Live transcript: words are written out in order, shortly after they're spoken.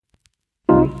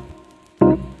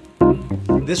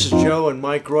This is Joe and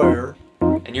Mike Royer.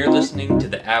 And you're listening to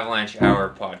the Avalanche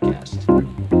Hour Podcast.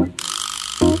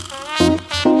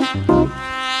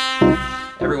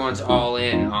 Everyone's all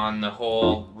in on the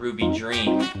whole Ruby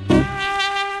dream.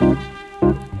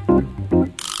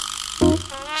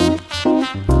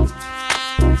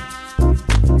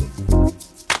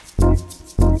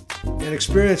 And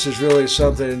experience is really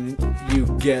something you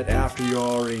get after you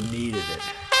already needed it.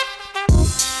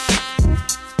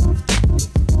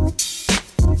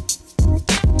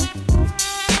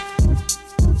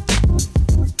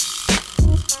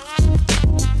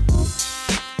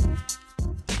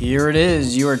 Here it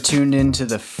is. You are tuned in to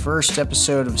the first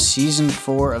episode of Season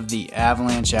 4 of the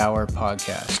Avalanche Hour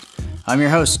Podcast. I'm your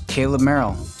host, Caleb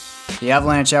Merrill. The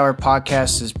Avalanche Hour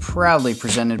Podcast is proudly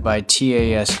presented by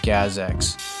TAS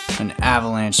GazX, an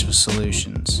avalanche of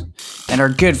solutions, and our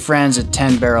good friends at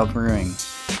 10 Barrel Brewing,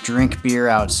 drink beer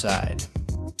outside,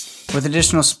 with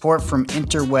additional support from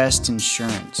Interwest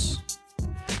Insurance.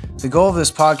 The goal of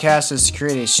this podcast is to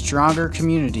create a stronger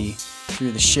community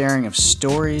through the sharing of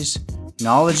stories,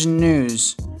 knowledge, and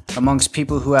news amongst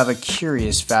people who have a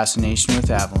curious fascination with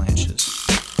avalanches.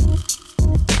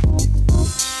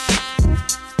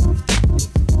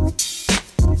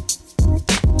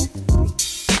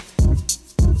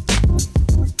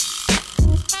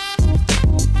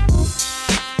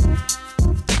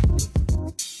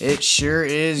 It sure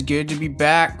is good to be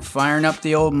back, firing up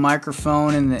the old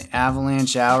microphone in the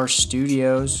Avalanche Hour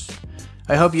studios.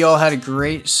 I hope you all had a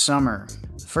great summer.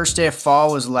 First day of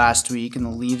fall was last week and the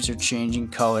leaves are changing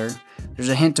color. There's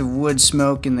a hint of wood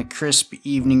smoke in the crisp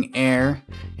evening air,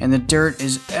 and the dirt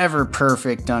is ever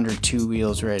perfect under two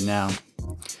wheels right now.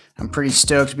 I'm pretty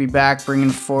stoked to be back bringing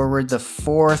forward the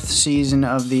 4th season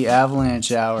of the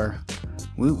Avalanche Hour.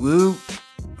 Woot woot.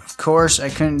 Of course, I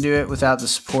couldn't do it without the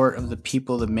support of the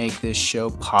people that make this show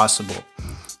possible.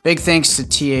 Big thanks to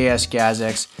TAS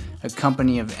GazX, a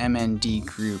company of MND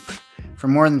Group. For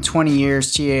more than 20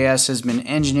 years, TAS has been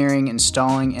engineering,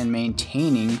 installing, and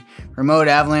maintaining remote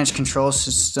avalanche control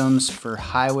systems for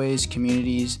highways,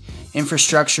 communities,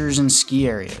 infrastructures, and ski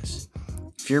areas.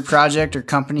 If your project or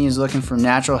company is looking for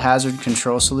natural hazard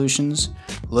control solutions,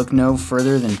 look no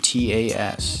further than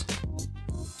TAS.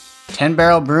 10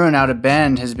 Barrel Brewing out of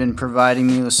Bend has been providing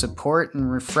me with support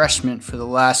and refreshment for the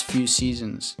last few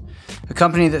seasons. A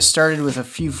company that started with a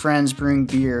few friends brewing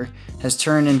beer has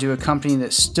turned into a company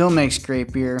that still makes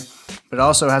great beer, but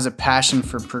also has a passion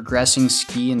for progressing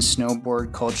ski and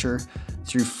snowboard culture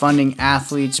through funding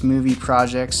athletes, movie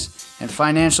projects, and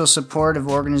financial support of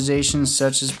organizations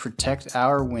such as Protect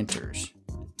Our Winters.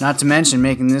 Not to mention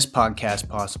making this podcast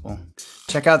possible.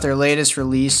 Check out their latest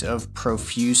release of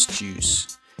Profuse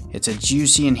Juice. It's a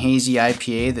juicy and hazy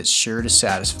IPA that's sure to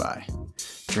satisfy.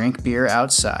 Drink beer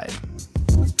outside.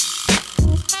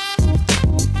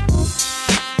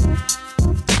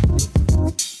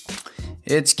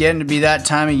 It's getting to be that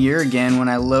time of year again when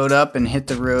I load up and hit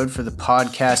the road for the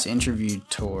podcast interview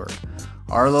tour.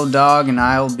 Arlo Dog and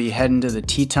I will be heading to the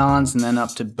Tetons and then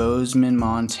up to Bozeman,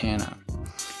 Montana.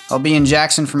 I'll be in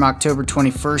Jackson from October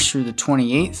 21st through the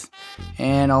 28th,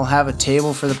 and I'll have a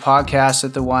table for the podcast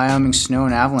at the Wyoming Snow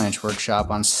and Avalanche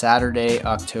Workshop on Saturday,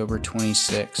 October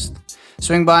 26th.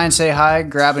 Swing by and say hi,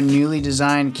 grab a newly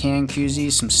designed can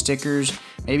koozie, some stickers,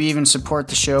 maybe even support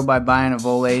the show by buying a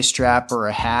volet strap or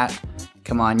a hat.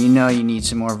 Come on, you know you need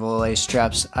some more volet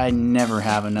straps. I never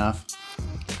have enough.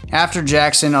 After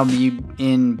Jackson, I'll be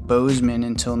in Bozeman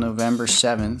until November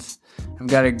 7th. I've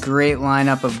got a great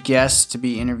lineup of guests to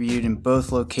be interviewed in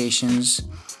both locations.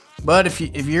 But if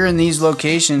you're in these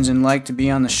locations and like to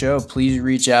be on the show, please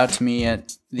reach out to me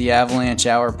at the Avalanche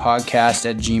Hour Podcast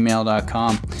at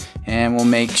gmail.com, and we'll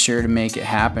make sure to make it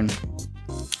happen.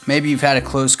 Maybe you've had a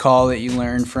close call that you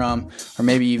learned from, or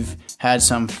maybe you've had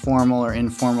some formal or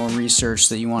informal research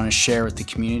that you want to share with the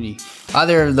community.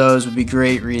 Either of those would be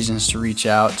great reasons to reach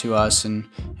out to us, and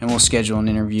we'll schedule an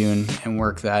interview and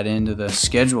work that into the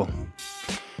schedule.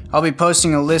 I'll be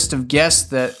posting a list of guests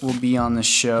that will be on the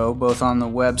show, both on the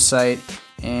website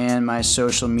and my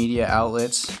social media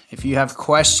outlets. If you have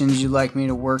questions you'd like me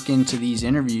to work into these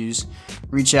interviews,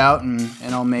 reach out and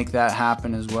I'll make that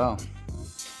happen as well.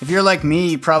 If you're like me,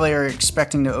 you probably are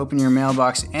expecting to open your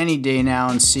mailbox any day now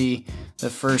and see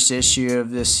the first issue of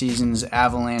this season's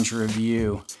Avalanche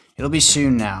Review. It'll be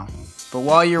soon now. But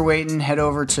while you're waiting, head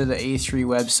over to the A3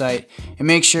 website and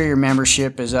make sure your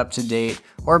membership is up to date,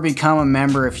 or become a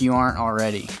member if you aren't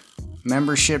already.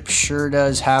 Membership sure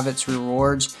does have its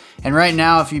rewards, and right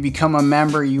now if you become a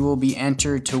member, you will be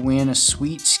entered to win a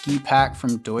sweet ski pack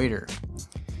from Deuter.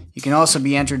 You can also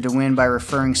be entered to win by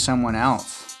referring someone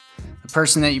else. The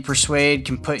person that you persuade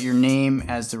can put your name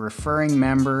as the referring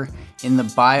member in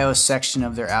the bio section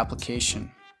of their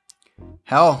application.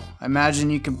 Hell, I imagine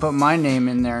you can put my name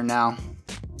in there now.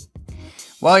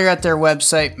 While you're at their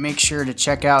website, make sure to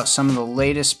check out some of the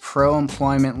latest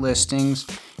pro-employment listings,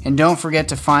 and don't forget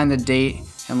to find the date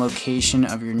and location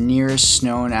of your nearest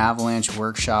snow and avalanche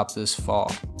workshop this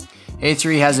fall.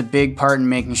 A3 has a big part in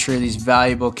making sure these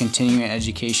valuable continuing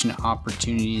education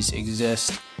opportunities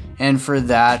exist, and for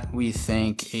that, we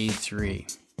thank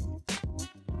A3.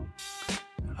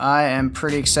 I am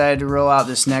pretty excited to roll out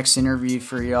this next interview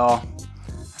for y'all.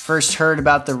 I first heard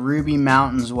about the Ruby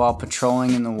Mountains while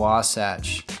patrolling in the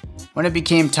Wasatch. When it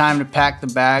became time to pack the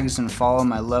bags and follow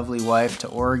my lovely wife to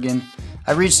Oregon,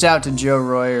 I reached out to Joe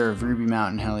Royer of Ruby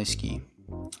Mountain Heli Ski.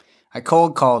 I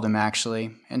cold called him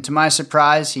actually, and to my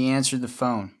surprise, he answered the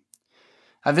phone.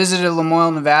 I visited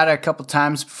Lamoille, Nevada a couple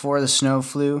times before the snow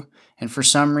flew, and for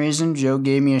some reason, Joe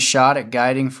gave me a shot at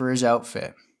guiding for his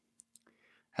outfit.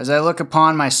 As I look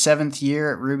upon my 7th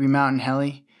year at Ruby Mountain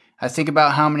Heli, I think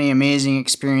about how many amazing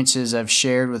experiences I've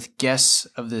shared with guests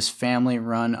of this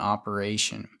family-run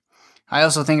operation. I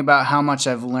also think about how much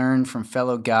I've learned from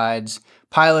fellow guides,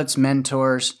 pilots,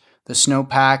 mentors, the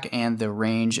snowpack, and the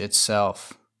range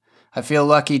itself. I feel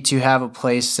lucky to have a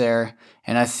place there,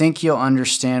 and I think you'll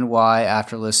understand why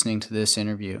after listening to this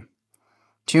interview.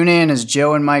 Tune in as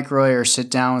Joe and Mike Royer sit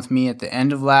down with me at the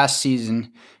end of last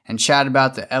season and chat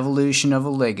about the evolution of a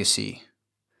legacy.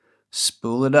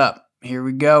 Spool it up. Here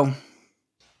we go.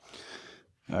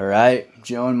 All right,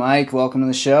 Joe and Mike, welcome to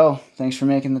the show. Thanks for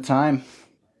making the time.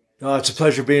 Oh, it's a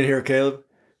pleasure being here, Caleb.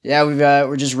 Yeah,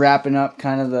 we're just wrapping up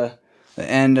kind of the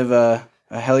end of a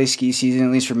heli ski season.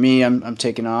 At least for me, I'm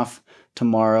taking off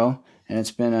tomorrow, and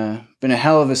it's been a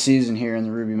hell of a season here in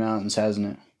the Ruby Mountains,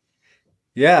 hasn't it?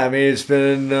 Yeah, I mean, it's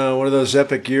been one of those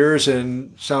epic years,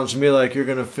 and sounds to me like you're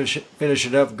going to finish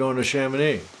it up going to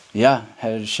Chamonix. Yeah,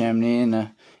 headed to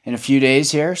Chamonix in a few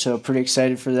days here, so pretty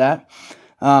excited for that.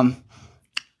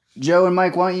 Joe and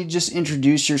Mike, why don't you just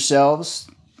introduce yourselves?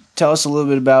 Tell us a little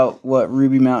bit about what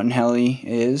Ruby Mountain Heli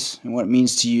is and what it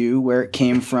means to you, where it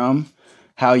came from,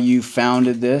 how you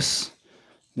founded this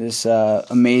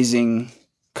amazing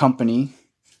company.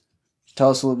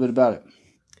 Tell us a little bit about it.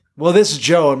 Well, this is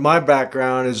Joe, and my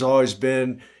background has always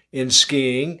been in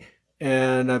skiing,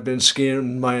 and I've been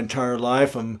skiing my entire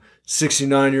life. I'm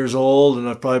 69 years old, and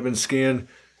I've probably been skiing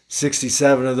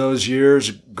 67 of those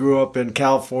years. Grew up in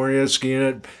California, skiing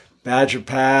at Badger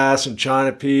Pass and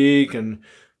China Peak and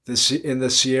in the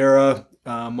Sierra,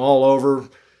 all over,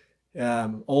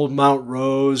 Old Mount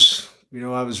Rose. You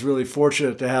know, I was really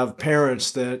fortunate to have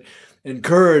parents that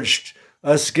encouraged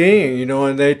us skiing, you know,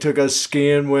 and they took us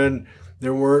skiing when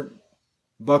there weren't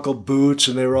buckle boots,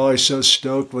 and they were always so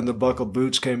stoked when the buckle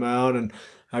boots came out. And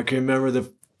I can remember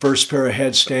the first pair of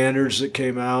head standards that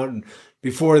came out. And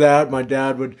before that, my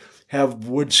dad would have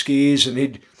wood skis, and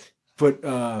he'd put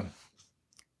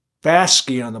fast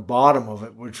ski on the bottom of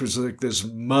it, which was like this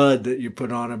mud that you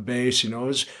put on a base. You know,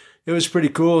 it was pretty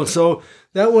cool. And so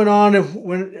that went on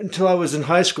until I was in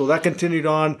high school. That continued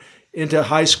on into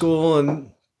high school,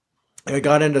 and I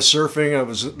got into surfing. I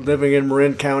was living in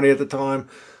Marin County at the time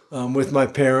with my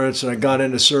parents, and I got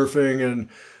into surfing, and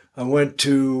I went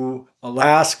to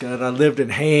Alaska, and I lived in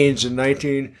Haines in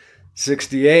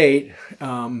 1968,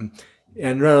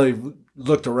 and really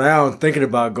looked around thinking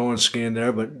about going skiing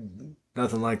there, but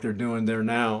nothing like they're doing there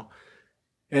now.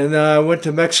 And I went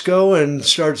to Mexico and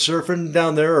started surfing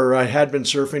down there, or I had been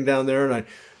surfing down there, and I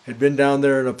had been down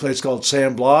there in a place called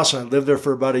San Blas, and I lived there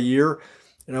for about a year.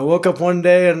 And I woke up one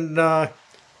day and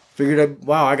figured,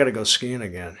 wow, I got to go skiing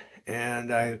again.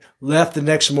 And I left the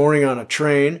next morning on a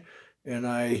train, and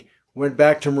I went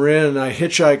back to Marin, and I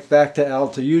hitchhiked back to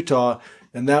Alta, Utah,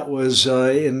 and that was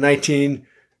in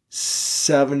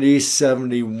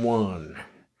 1970-71.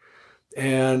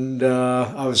 And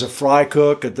I was a fry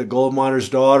cook at the Gold Miner's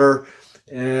Daughter,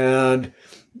 and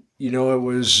you know, it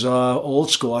was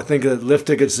old school. I think the lift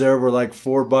tickets there were like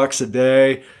 $4 a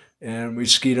day, and we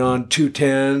skied on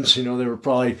 210s. You know, they were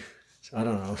probably, I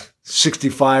don't know,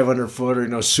 6,500 foot, or, you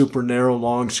know, super narrow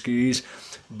long skis.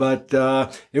 But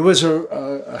it was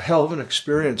a hell of an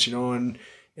experience, you know,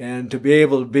 and to be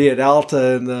able to be at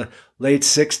Alta in the late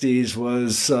 60s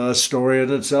was a story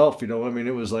in itself. You know, I mean,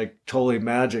 it was like totally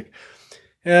magic.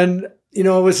 And, you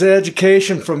know, it was an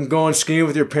education from going skiing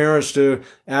with your parents to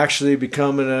actually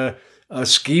becoming a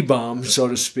ski bum, so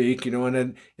to speak, you know.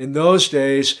 And in those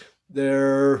days,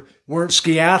 there weren't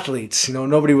ski athletes. You know,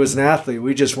 nobody was an athlete.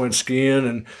 We just went skiing,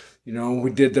 and, you know, we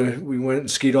went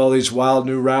and skied all these wild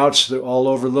new routes all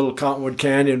over Little Cottonwood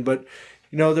Canyon. But,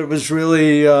 you know, there was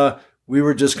really, we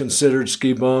were just considered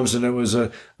ski bums, and it was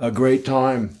a great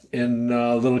time in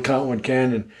Little Cottonwood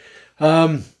Canyon.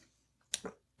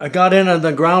 I got in on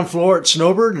the ground floor at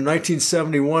Snowbird in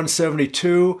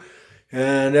 1971-72,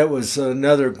 and it was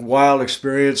another wild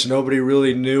experience. Nobody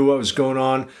really knew what was going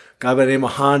on. A guy by the name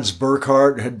of Hans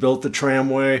Burkhardt had built the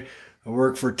tramway. I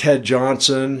worked for Ted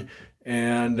Johnson,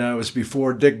 and it was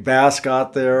before Dick Bass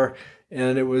got there.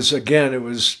 And it was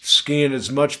skiing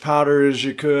as much powder as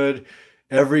you could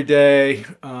every day,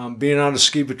 being on a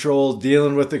ski patrol,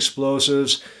 dealing with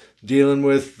explosives, dealing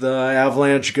with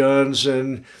avalanche guns,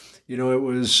 and it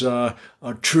was a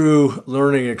true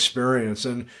learning experience.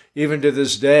 And even to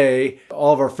this day,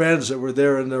 all of our friends that were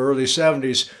there in the early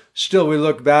 70s, still we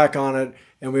look back on it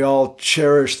and we all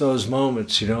cherish those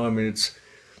moments. It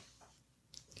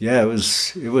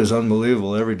was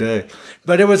unbelievable every day.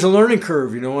 But it was a learning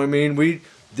curve, we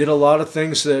did a lot of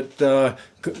things that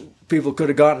people could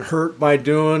have gotten hurt by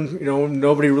doing.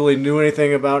 Nobody really knew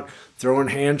anything about throwing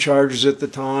hand charges at the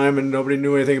time, and nobody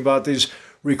knew anything about these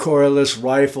recoilless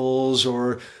rifles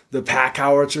or the pack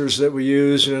howitzers that we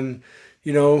used. And,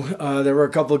 there were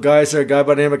a couple of guys there, a guy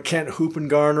by the name of Kent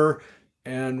Hoopengarner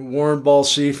and Warren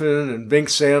Balsiefen and Bink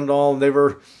Sandahl, and they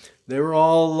were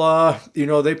all,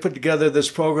 they put together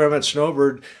this program at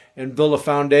Snowbird and built a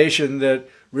foundation that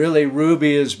really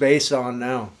Ruby is based on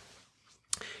now.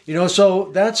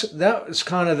 So that was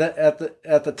kind of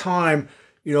at the time,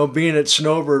 being at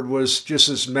Snowbird was just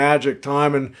this magic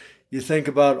time. And you think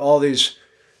about all the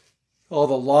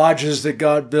lodges that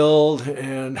got built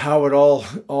and how it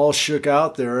all shook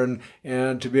out there,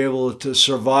 and to be able to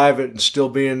survive it and still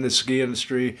be in the ski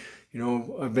industry,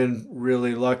 I've been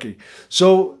really lucky.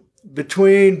 So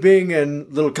between being in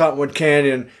Little Cottonwood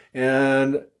Canyon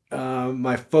and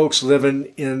my folks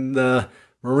living in the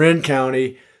Marin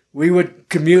County, we would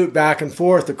commute back and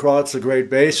forth across the Great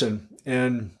Basin.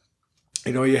 And,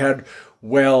 you had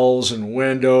Wells and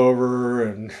Wendover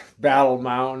and Battle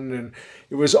Mountain, and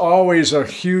it was always a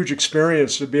huge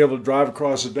experience to be able to drive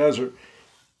across the desert,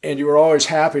 and you were always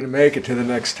happy to make it to the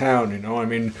next town.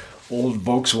 Old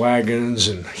Volkswagens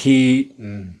and heat,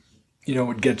 and it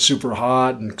would get super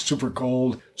hot and super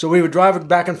cold. So we would drive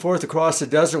back and forth across the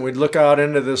desert. We'd look out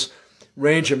into this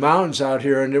range of mountains out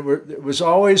here, and it was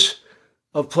always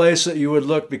a place that you would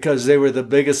look because they were the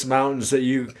biggest mountains that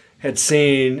you had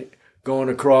seen going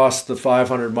across the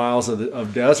 500 miles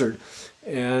of desert.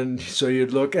 And so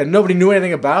you'd look, and nobody knew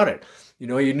anything about it.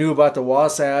 You knew about the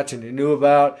Wasatch and you knew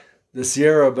about the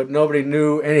Sierra, but nobody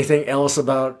knew anything else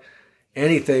about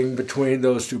anything between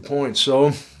those 2 points.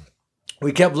 So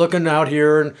we kept looking out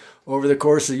here, and over the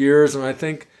course of years, and I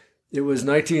think it was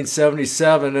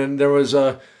 1977, and there was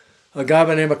a guy by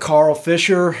the name of Carl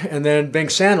Fisher and then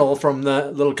Bink Sandahl from the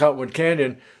Little Cottonwood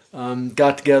Canyon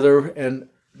got together, and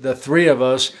the three of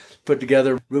us put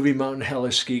together Ruby Mountain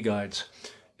Heli Ski guides.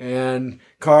 And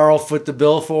Carl foot the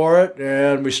bill for it,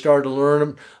 and we started to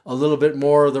learn a little bit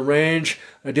more of the range.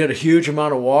 I did a huge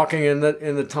amount of walking in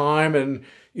the time, and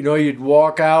you'd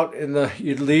walk out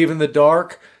you'd leave in the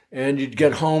dark, and you'd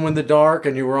get home in the dark,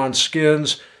 and you were on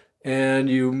skins, and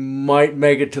you might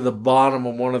make it to the bottom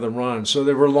of one of the runs. So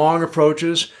there were long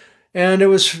approaches, and it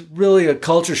was really a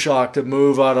culture shock to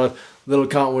move out of Little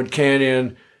Cottonwood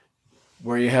Canyon,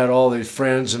 where you had all these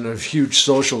friends and a huge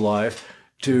social life,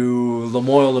 to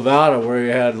Lamoille, Nevada, where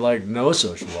you had like no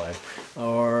social life.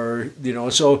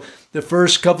 So the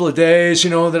first couple of days,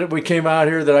 that I came out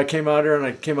here, and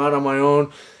I came out on my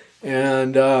own,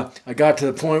 and I got to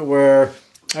the point where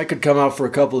I could come out for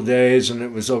a couple of days and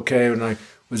it was okay. And I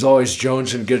was always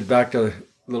jonesing to get back to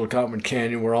Little Cottonwood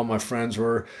Canyon where all my friends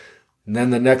were. And then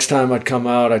the next time I'd come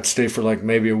out, I'd stay for like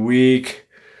maybe a week,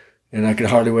 and I could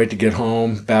hardly wait to get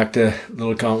home back to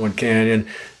Little Cottonwood Canyon.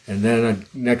 And then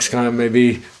next time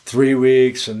maybe 3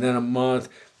 weeks, and then a month.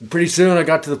 And pretty soon I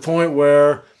got to the point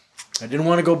where I didn't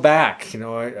want to go back.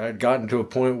 I'd gotten to a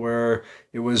point where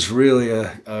it was really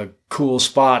a cool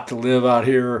spot to live out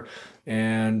here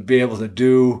and be able to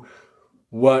do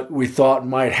what we thought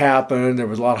might happen. There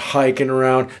was a lot of hiking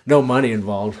around, no money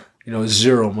involved,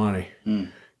 zero money.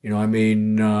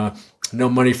 No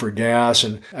money for gas.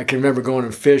 And I can remember going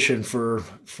and fishing for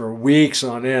weeks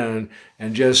on end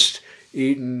and just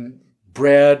eating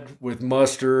bread with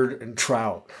mustard and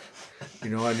trout.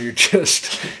 And you're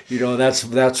just,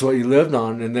 that's what you lived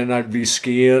on. And then I'd be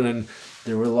skiing, and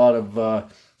there were a lot of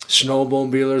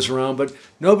snowmobilers around, but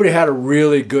nobody had a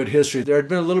really good history. There had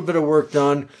been a little bit of work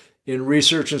done in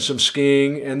researching some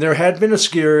skiing, and there had been a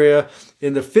ski area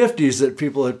in the 50s that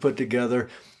people had put together,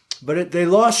 but they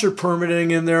lost their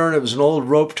permitting in there, and it was an old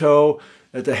rope tow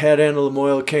at the head end of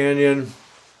Lamoille Canyon,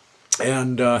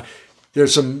 and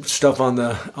there's some stuff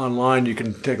online. You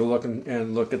can take a look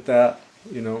and look at that,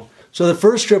 So the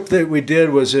first trip that we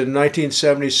did was in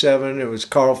 1977. It was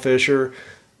Carl Fisher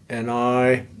and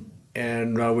I,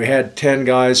 and we had 10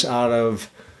 guys out of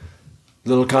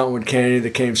Little Cottonwood Canyon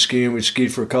that came skiing. We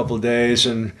skied for a couple of days,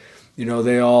 and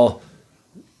they all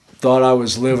thought I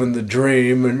was living the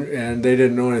dream, and they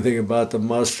didn't know anything about the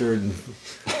mustard and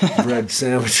bread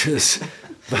sandwiches.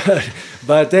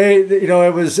 But they,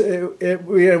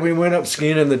 we went up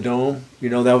skiing in the Dome.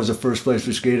 That was the first place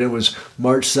we skied. It was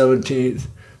March 17th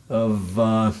of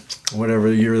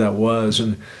whatever year that was,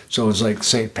 and so it was like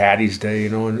St. Patty's Day,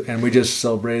 and we just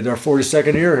celebrated our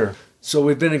 42nd year here. So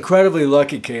we've been incredibly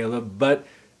lucky, Caleb, but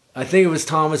I think it was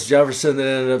Thomas Jefferson that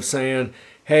ended up saying,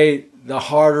 hey, the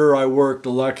harder I work, the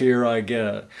luckier I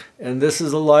get. And this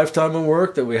is a lifetime of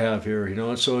work that we have here,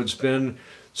 and so it's been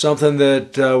something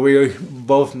that we,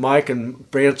 both Mike and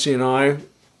Francie and I,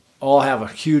 all have a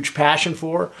huge passion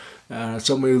for.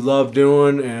 Something we love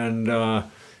doing, and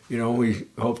we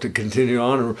hope to continue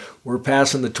on. We're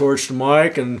passing the torch to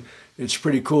Mike, and it's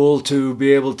pretty cool to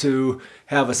be able to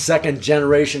have a second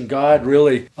generation guide.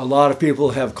 Really, a lot of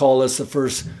people have called us the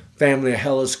first family of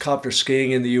helicopter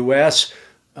skiing in the U.S.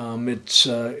 It's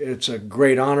a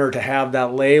great honor to have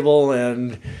that label,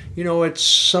 and it's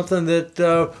something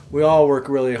that we all work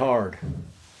really hard.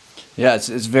 Yeah, it's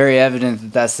very evident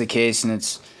that that's the case, and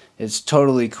it's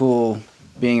totally cool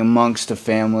being amongst a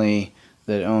family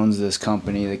that owns this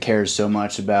company that cares so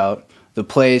much about the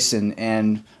place,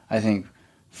 and I think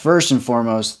first and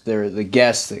foremost, the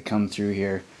guests that come through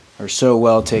here are so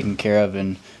well taken care of,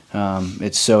 and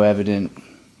it's so evident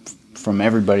from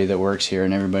everybody that works here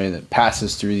and everybody that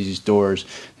passes through these doors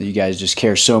that you guys just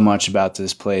care so much about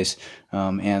this place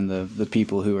and the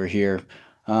people who are here.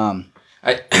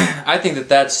 I think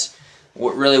that's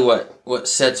what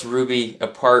sets Ruby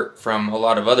apart from a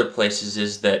lot of other places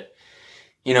is that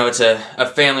it's a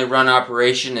family-run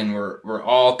operation, and we're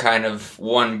all kind of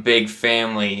one big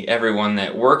family, everyone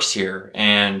that works here.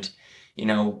 And,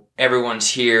 everyone's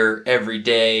here every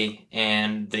day,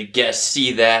 and the guests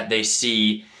see that. They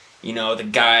see, the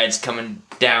guides coming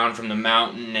down from the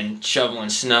mountain and shoveling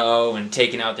snow and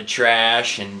taking out the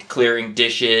trash and clearing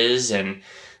dishes. And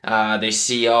they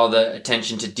see all the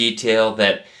attention to detail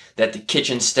that the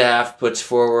kitchen staff puts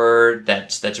forward,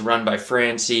 that's run by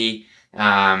Francie.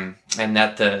 And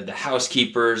that the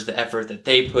housekeepers, the effort that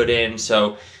they put in.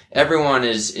 So everyone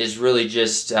is really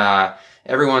just,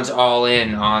 everyone's all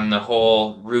in on the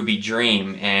whole Ruby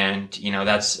dream. And,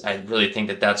 I really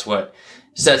think that's what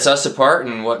sets us apart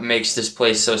and what makes this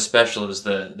place so special is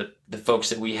the folks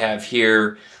that we have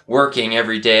here working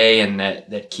every day and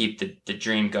that keep the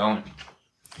dream going.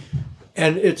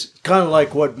 And it's kind of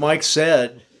like what Mike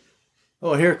said.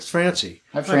 Oh, here's Francie.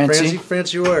 Hi, Francie.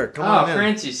 Francie Ware. Come on in.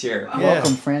 Francie's here. Yeah.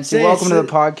 Welcome, Francie. Welcome to the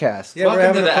podcast. Yeah,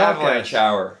 welcome to the Avalanche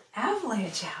Hour.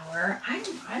 Avalanche Hour?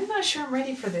 I'm not sure I'm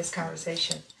ready for this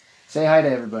conversation. Say hi to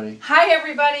everybody. Hi,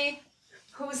 everybody.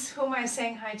 Who am I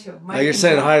saying hi to? Now you're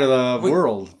saying hi to the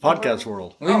podcast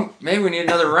world. Maybe we need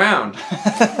another round.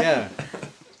 Yeah.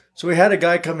 So we had a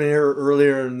guy come in here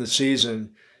earlier in the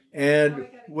season, and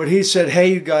what he said,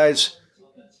 hey, you guys,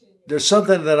 there's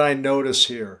something that I notice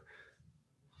here.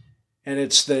 And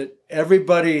it's that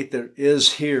everybody that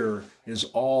is here is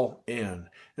all in.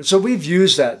 And so we've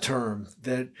used that term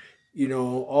that,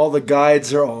 all the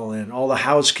guides are all in, all the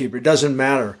housekeeper, it doesn't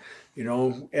matter.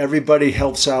 Everybody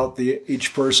helps out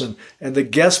each person, and the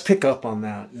guests pick up on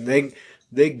that, and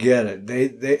they get it.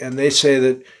 They say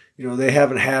that, they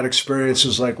haven't had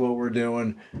experiences like what we're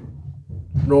doing,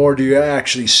 nor do you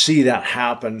actually see that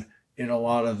happen in a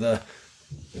lot of the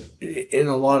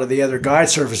other guide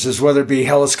services, whether it be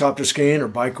helicopter skiing or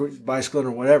bicycling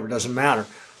or whatever, it doesn't matter.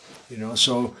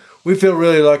 So we feel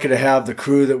really lucky to have the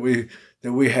crew that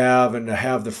we have, and to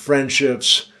have the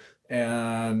friendships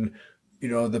and,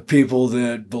 the people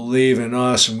that believe in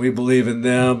us and we believe in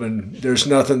them, and there's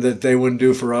nothing that they wouldn't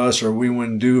do for us or we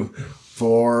wouldn't do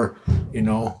for,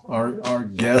 our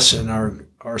guests and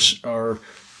our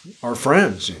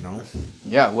friends,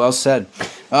 Yeah, well said.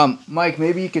 Mike,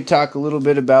 maybe you could talk a little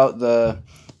bit about the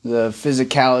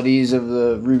physicalities of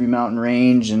the Ruby Mountain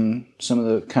Range and some of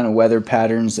the kind of weather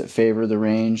patterns that favor the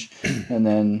range, and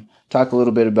then talk a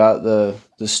little bit about the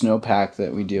snowpack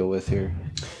that we deal with here.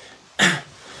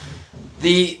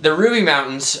 The Ruby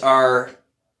Mountains are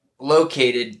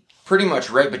located pretty much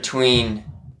right between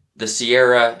the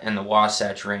Sierra and the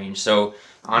Wasatch Range. So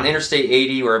on Interstate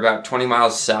 80, we're about 20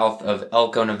 miles south of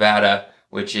Elko, Nevada,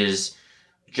 which is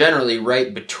generally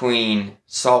right between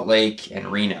Salt Lake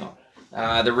and Reno.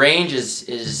 The range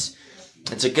is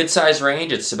It's a good size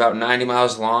range. It's about 90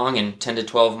 miles long and 10 to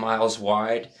 12 miles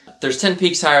wide. There's 10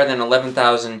 peaks higher than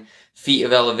 11,000 feet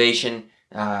of elevation.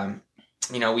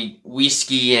 We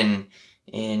ski in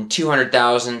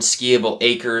 200,000 skiable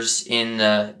acres in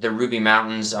the Ruby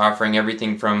Mountains, offering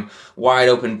everything from wide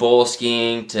open bowl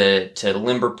skiing to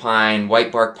limber pine,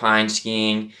 white bark pine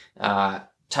skiing,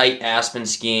 tight aspen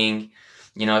skiing.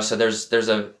 So there's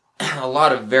a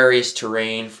lot of various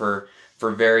terrain for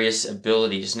various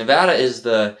abilities. Nevada is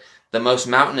the most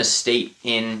mountainous state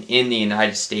in the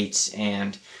United States,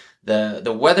 and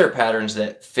the weather patterns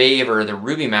that favor the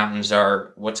Ruby Mountains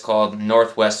are what's called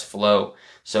northwest flow.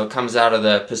 So it comes out of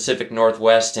the Pacific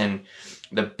Northwest, and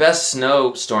the best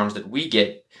snowstorms that we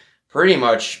get pretty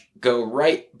much go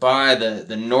right by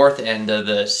the north end of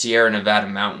the Sierra Nevada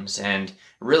mountains and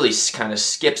really kind of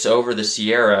skips over the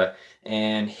Sierra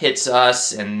and hits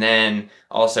us, and then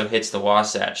also hits the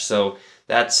Wasatch. So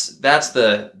that's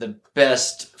the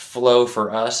best flow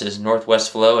for us is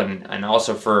northwest flow, and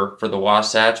also for the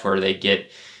Wasatch, where they get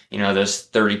those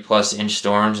 30 plus inch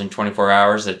storms in 24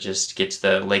 hours that just gets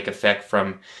the lake effect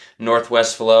from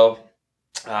northwest flow.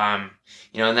 And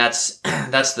that's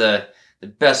the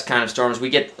best kind of storms. We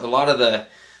get a lot of the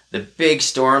big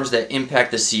storms that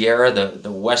impact the Sierra,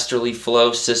 the westerly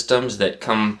flow systems that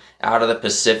come out of the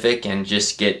Pacific and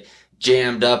just get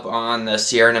jammed up on the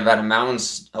Sierra Nevada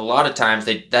mountains. A lot of times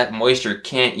that moisture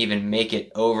can't even make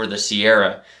it over the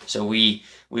Sierra. So we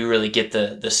really get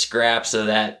the scraps of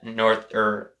that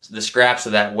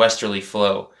westerly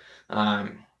flow.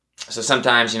 So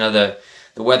sometimes the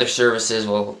weather services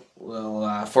will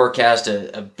forecast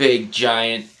a big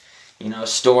giant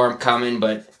storm coming,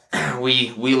 but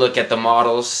we look at the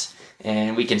models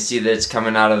and we can see that it's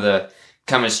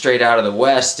coming straight out of the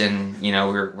west, and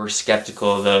we're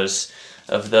skeptical of those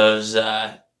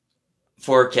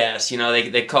forecasts.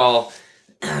 They call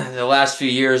the last few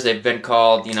years they've been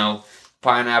called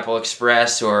Pineapple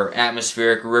Express or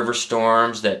atmospheric river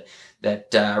storms that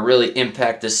really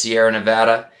impact the Sierra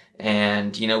Nevada,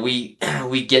 and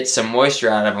we get some moisture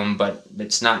out of them, but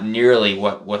it's not nearly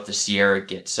what the Sierra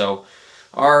gets. So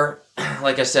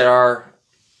like I said,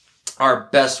 our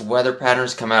best weather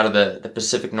patterns come out of the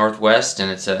Pacific Northwest,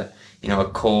 and it's a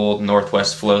cold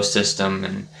northwest flow system,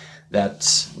 and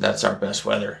that's our best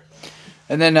weather.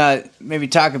 And then maybe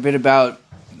talk a bit about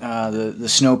the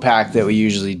snowpack that we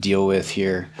usually deal with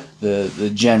here,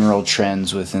 the general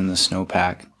trends within the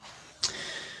snowpack.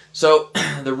 So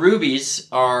the Rubies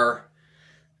we're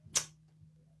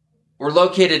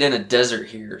located in a desert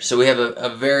here, so we have a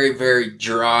very, very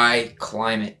dry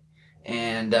climate.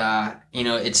 And,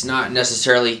 it's not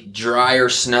necessarily drier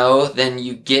snow than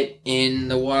you get in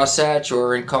the Wasatch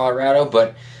or in Colorado,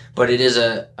 but it is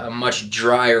a much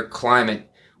drier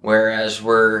climate, whereas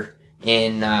we're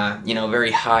in,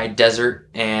 very high desert,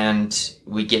 and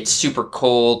we get super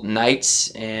cold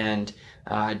nights and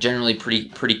generally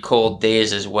pretty cold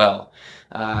days as well.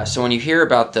 So when you hear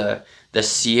about the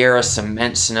Sierra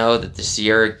cement snow that the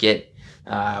Sierra get,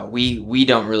 we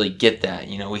don't really get that.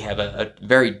 We have a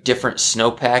very different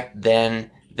snowpack than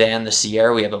the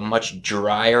Sierra. We have a much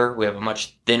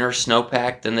thinner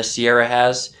snowpack than the Sierra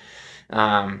has,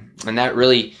 and that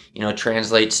really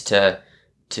translates to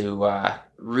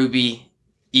Ruby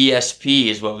ESP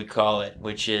is what we call it,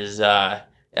 which is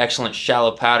excellent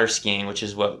shallow powder skiing, which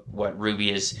is what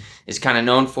Ruby is kind of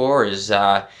known for. Is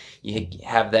you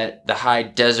have the high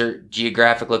desert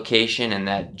geographic location, and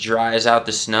that dries out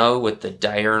the snow with the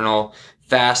diurnal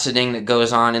faceting that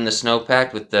goes on in the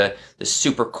snowpack, with the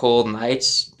super cold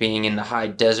nights being in the high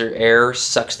desert air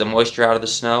sucks the moisture out of the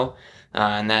snow,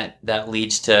 and that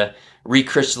leads to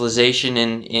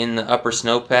recrystallization in the upper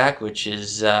snowpack, which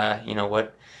is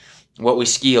what we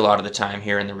ski a lot of the time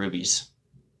here in the Rubies.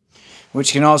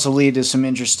 Which can also lead to some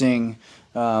interesting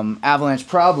avalanche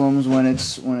problems when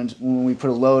we put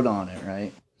a load on it,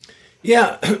 right?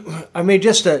 Yeah, I mean,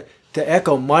 just to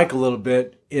echo Mike a little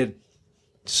bit, it's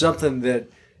something that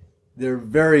there are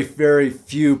very, very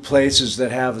few places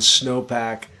that have a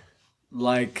snowpack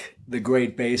like the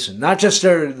Great Basin. Not just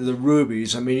the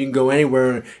Rubies. I mean, you can go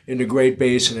anywhere in the Great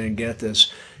Basin and get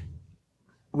this.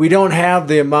 We don't have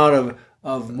the amount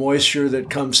of moisture that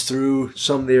comes through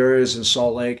some of the areas in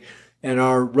Salt Lake, and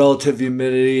our relative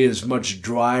humidity is much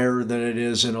drier than it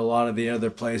is in a lot of the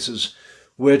other places,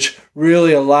 which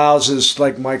really allows us,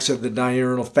 like Mike said, the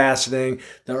diurnal faceting,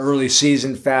 the early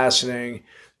season faceting.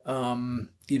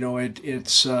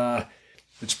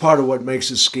 It's part of what makes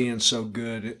the skiing so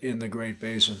good in the Great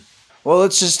Basin. Well,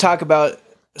 let's just talk about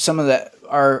some of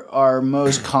our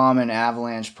most common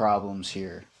avalanche problems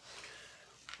here.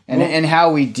 And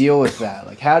how we deal with that.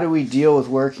 Like, how do we deal with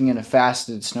working in a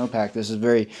faceted snowpack? This is a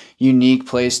very unique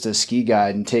place to ski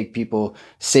guide and take people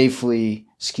safely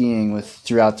skiing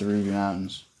throughout the Ruby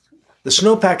Mountains. The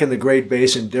snowpack in the Great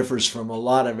Basin differs from a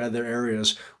lot of other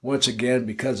areas, once again,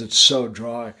 because it's so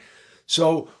dry.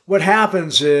 So what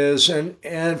happens is,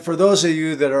 and for those of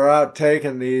you that are out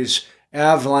taking these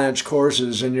avalanche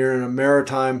courses and you're in a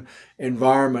maritime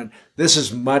environment, this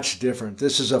is much different.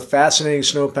 This is a fascinating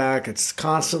snowpack. It's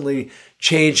constantly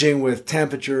changing with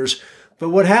temperatures. But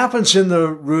what happens in the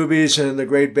Rubies and the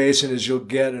Great Basin is you'll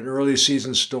get an early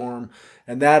season storm,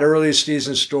 and that early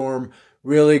season storm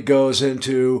really goes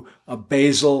into a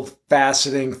basal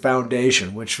faceting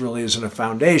foundation, which really isn't a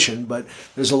foundation, but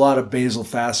there's a lot of basal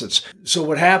facets. So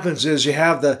what happens is you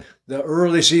have the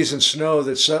early season snow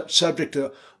that's subject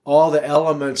to all the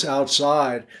elements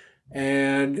outside,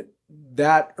 and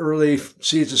that early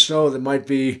season snow that might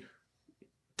be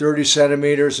 30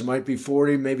 centimeters, it might be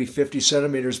 40, maybe 50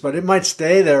 centimeters, but it might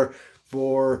stay there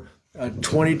for a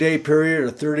 20-day period or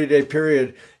 30-day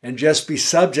period and just be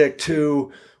subject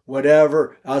to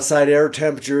whatever outside air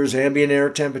temperatures, ambient air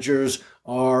temperatures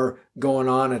are going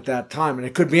on at that time. And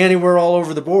it could be anywhere all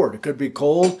over the board. It could be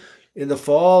cold in the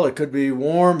fall. It could be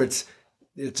warm. It's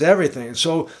everything.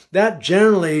 So that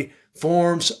generally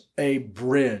forms a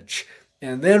bridge.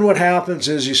 And then what happens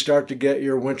is you start to get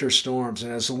your winter storms.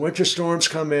 And as the winter storms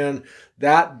come in,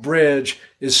 that bridge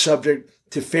is subject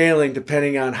to failing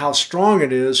depending on how strong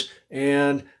it is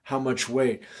and how much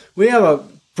weight. We have a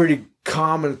pretty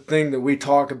common thing that we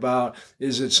talk about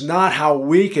is it's not how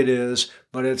weak it is,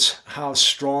 but it's how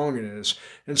strong it is.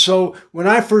 And so when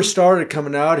I first started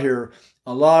coming out here,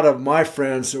 a lot of my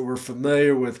friends that were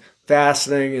familiar with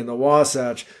faceting in the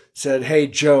Wasatch said, "Hey,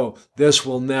 Joe, this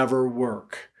will never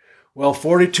work." Well,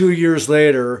 42 years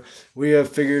later, we have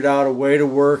figured out a way to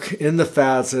work in the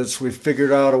facets. We've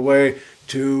figured out a way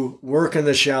to work in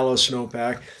the shallow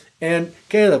snowpack. And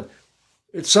Caleb,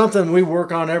 it's something we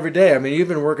work on every day. I mean, you've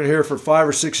been working here for 5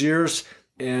 or 6 years,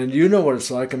 and you know what it's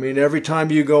like. I mean, every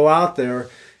time you go out there,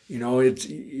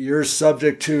 you're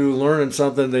subject to learning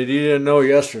something that you didn't know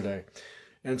yesterday.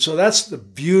 And so that's the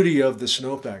beauty of the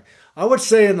snowpack. I would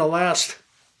say and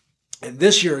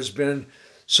this year has been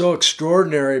so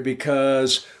extraordinary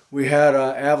because we had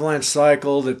an avalanche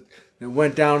cycle that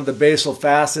went down to the basal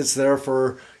facets there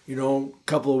for, a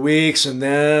couple of weeks, and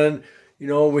then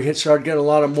we started getting a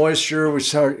lot of moisture. We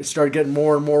started getting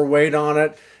more and more weight on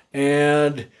it.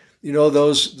 And,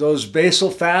 those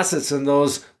basal facets and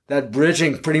that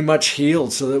bridging pretty much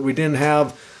healed so that we didn't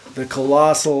have the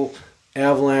colossal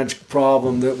avalanche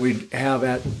problem that we have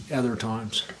at other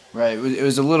times. Right. It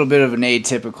was a little bit of an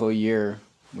atypical year,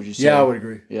 would you say? Yeah, I would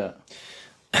agree. Yeah.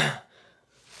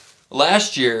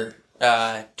 Last year,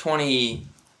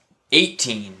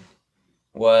 2018,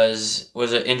 was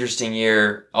an interesting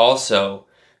year also,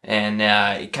 and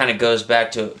it kind of goes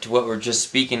back to what we're just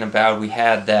speaking about. We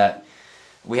had the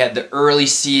early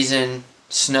season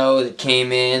snow that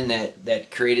came in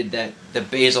that created the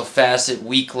basal facet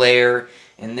weak layer,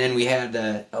 and then we had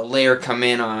a layer come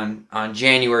in on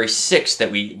January 6th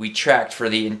that we tracked for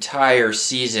the entire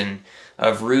season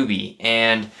of Ruby.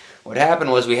 And what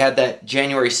happened was we had that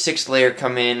January 6th layer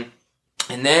come in,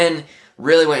 and then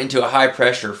really went into a high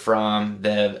pressure from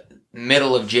the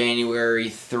middle of January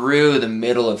through the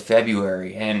middle of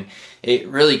February, and it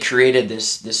really created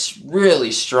this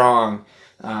really strong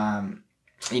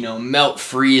melt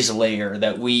freeze layer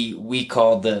that we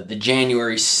called the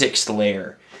January 6th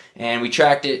layer. And we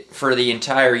tracked it for the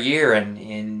entire year, and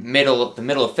in the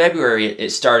middle of February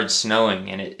it started snowing,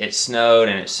 and it snowed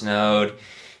and it snowed,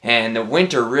 and the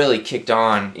winter really kicked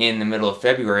on in the middle of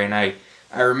February. And I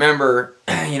remember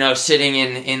sitting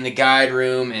in the guide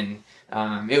room, and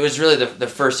it was really the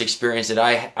first experience that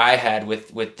I had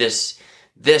with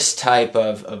this type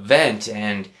of event.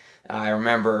 And I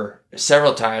remember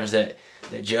several times that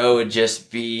Joe would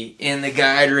just be in the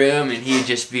guide room, and he'd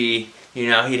just be, he'd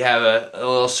have a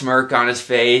little smirk on his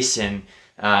face, and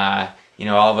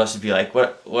all of us would be like,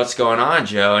 what's going on,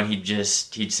 Joe? And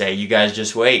he'd say, "You guys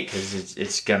just wait, because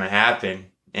it's gonna happen,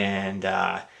 and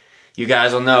you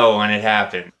guys will know when it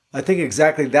happened." I think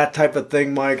exactly that type of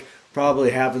thing, Mike,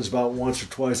 probably happens about once or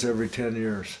twice every 10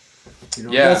 years.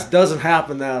 It doesn't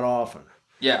happen that often.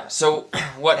 Yeah, so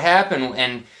what happened,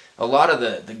 and a lot of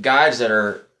the guides that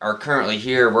are currently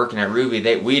here working at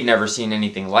Ruby, we'd never seen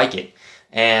anything like it.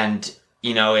 And,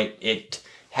 it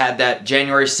had that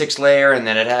January 6th layer, and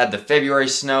then it had the February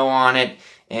snow on it,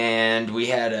 and we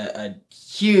had a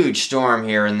huge storm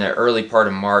here in the early part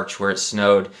of March where it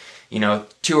snowed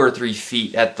 2 or 3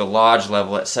 feet at the lodge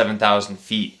level at 7,000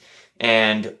 feet.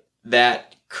 And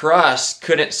that crust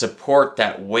couldn't support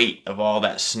that weight of all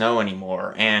that snow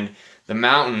anymore, and the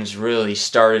mountains really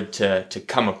started to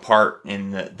come apart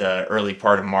in the early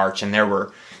part of March, and there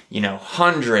were,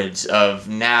 hundreds of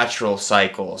natural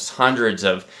cycles, hundreds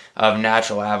of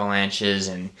natural avalanches,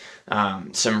 and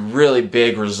some really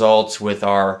big results with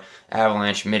our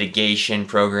avalanche mitigation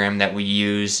program that we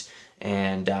use.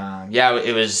 And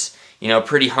it was,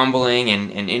 pretty humbling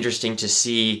and interesting to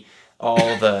see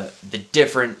all the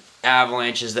different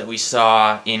avalanches that we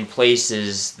saw in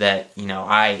places that,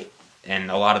 I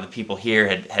and a lot of the people here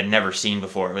had never seen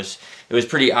before. It was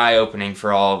pretty eye-opening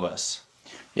for all of us.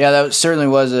 Yeah, that certainly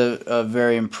was a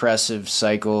very impressive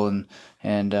cycle,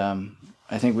 and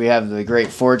I think we have the great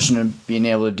fortune of being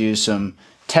able to do some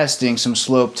testing, some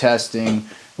slope testing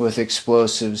with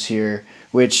explosives here,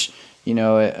 which,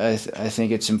 I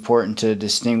think it's important to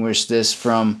distinguish this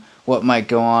from what might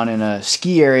go on in a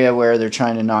ski area where they're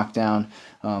trying to knock down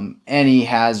any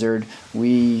hazard.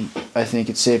 I think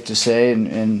it's safe to say,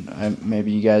 and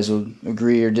maybe you guys will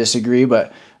agree or disagree,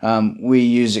 but we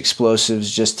use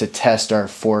explosives just to test our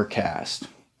forecast.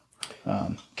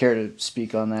 Care to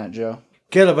speak on that, Joe?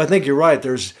 Caleb, I think you're right.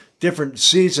 There's different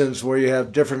seasons where you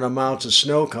have different amounts of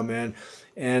snow come in,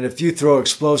 and if you throw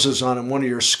explosives on one of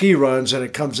your ski runs and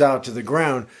it comes out to the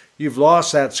ground, you've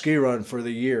lost that ski run for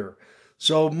the year.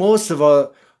 So most of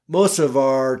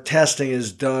our testing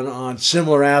is done on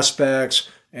similar aspects,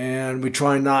 and we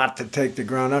try not to take the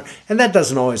ground out. And that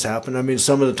doesn't always happen. I mean,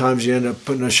 some of the times you end up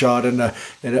putting a shot in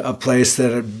a place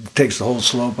that it takes the whole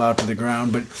slope out to the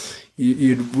ground, but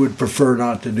you would prefer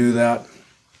not to do that.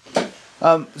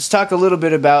 Let's talk a little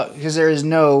bit about, because there is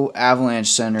no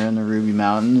avalanche center in the Ruby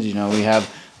Mountains.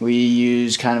 We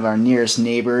use kind of our nearest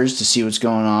neighbors to see what's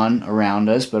going on around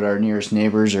us, but our nearest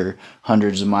neighbors are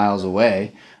hundreds of miles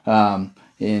away.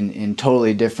 In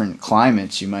totally different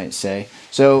climates, you might say.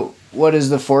 So what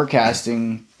does the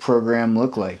forecasting program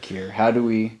look like here? How do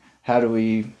we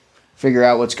figure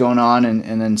out what's going on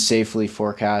and then safely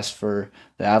forecast for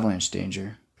the avalanche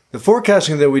danger? The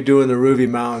forecasting that we do in the Ruby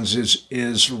Mountains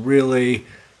is really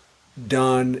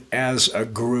done as a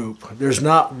group. There's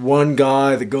not one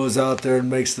guy that goes out there and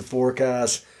makes the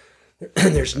forecast.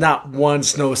 There's not one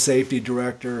snow safety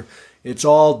director. It's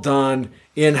all done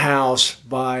in-house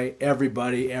by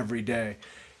everybody every day.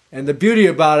 And the beauty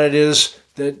about it is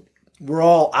that we're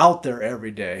all out there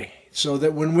every day. So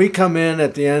that when we come in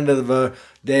at the end of the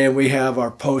day and we have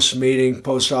our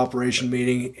post-operation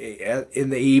meeting in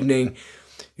the evening,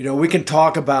 we can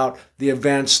talk about the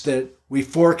events that we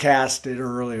forecasted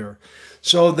earlier.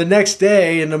 So the next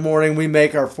day in the morning, we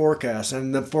make our forecast.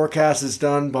 And the forecast is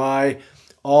done by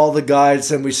all the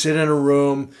guides, and we sit in a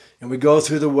room and we go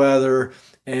through the weather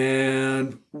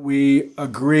and we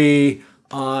agree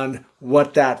on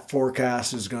what that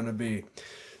forecast is going to be.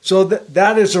 So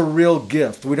that is a real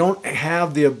gift. We don't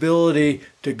have the ability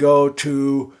to go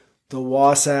to the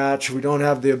Wasatch. We don't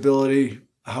have the ability,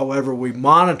 however, we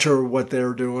monitor what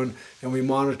they're doing, and we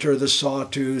monitor the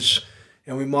Sawtooths,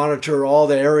 and we monitor all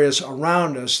the areas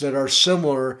around us that are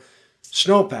similar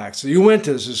snowpacks. The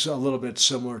Uintas is a little bit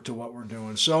similar to what we're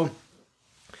doing. So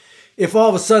if all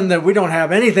of a sudden that we don't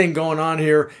have anything going on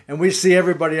here and we see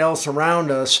everybody else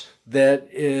around us that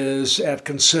is at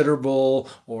considerable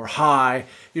or high,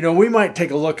 we might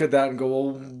take a look at that and go,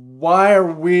 well, why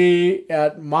are we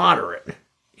at moderate?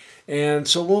 And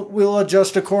so we'll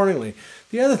adjust accordingly.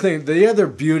 The other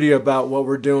beauty about what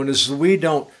we're doing is we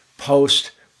don't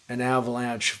post an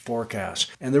avalanche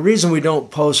forecast. And the reason we don't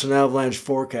post an avalanche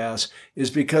forecast is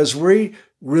because we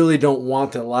really don't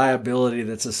want the liability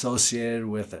that's associated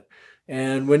with it.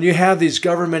 And when you have these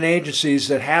government agencies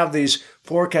that have these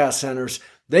forecast centers,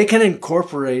 they can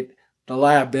incorporate the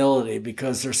liability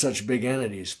because they're such big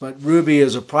entities. But Ruby,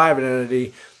 as a private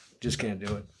entity, just can't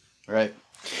do it. Right.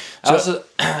 So,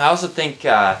 I also think,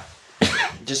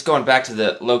 just going back to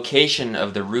the location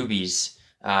of the Rubies,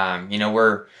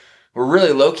 we're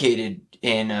really located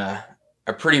in a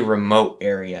pretty remote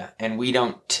area, and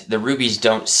the Rubies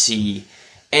don't see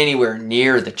anywhere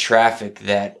near the traffic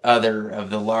that other of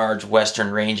the large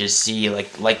western ranges see,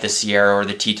 like the Sierra or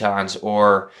the Tetons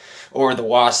or the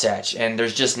Wasatch, and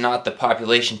there's just not the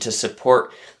population to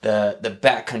support the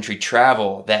backcountry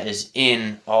travel that is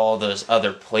in all those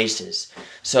other places.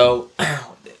 So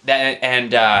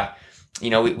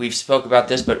we've spoke about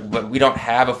this, but we don't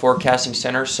have a forecasting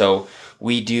center, so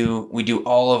we do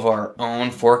all of our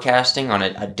own forecasting on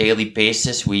a daily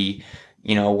basis.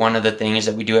 One of the things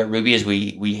that we do at Ruby is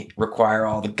we require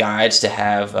all the guides to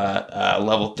have a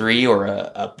level 3 or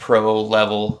a pro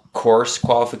level course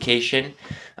qualification.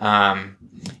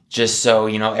 just so,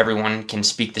 everyone can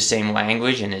speak the same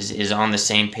language and is on the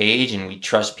same page, and we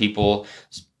trust people's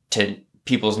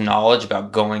knowledge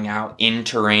about going out in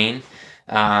terrain.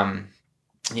 And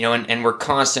we're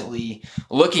constantly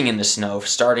looking in the snow,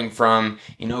 starting from,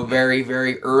 very,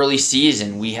 very early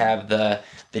season. We have the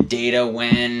data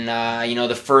when,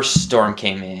 the first storm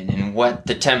came in and what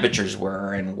the temperatures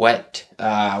were and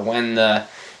when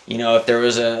if there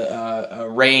was a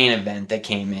rain event that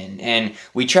came in. And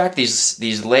we track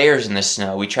these layers in the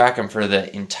snow. We track them for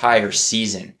the entire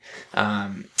season.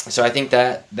 So I think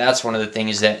that's one of the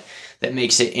things that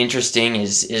makes it interesting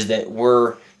is that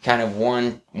we're kind of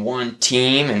one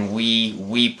team, and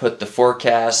we put the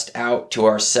forecast out to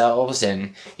ourselves,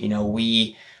 and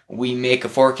we make a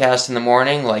forecast in the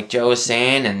morning like Joe was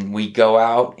saying, and we go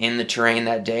out in the terrain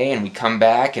that day, and we come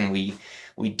back and we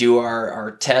do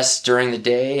our tests during the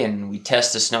day, and we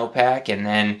test the snowpack, and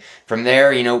then from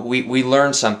there we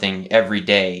learn something every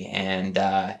day, and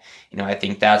I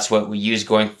think that's what we use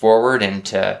going forward, and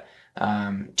to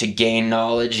gain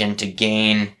knowledge and to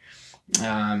gain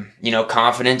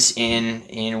confidence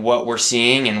in what we're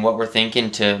seeing and what we're thinking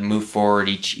to move forward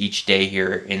each day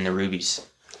here in the Rubies.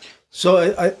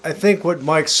 So I think what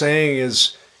Mike's saying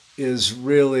is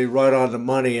really right on the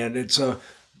money, and it's a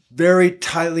very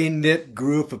tightly knit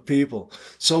group of people.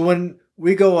 So when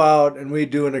we go out and we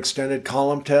do an extended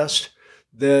column test,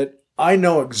 that I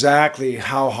know exactly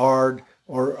how hard,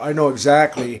 or I know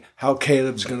exactly how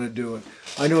Caleb's going to do it.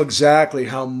 I know exactly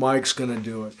how Mike's going to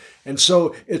do it. And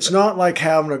so it's not like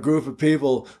having a group of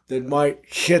people that might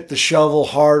hit the shovel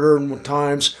harder in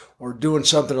times or doing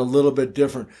something a little bit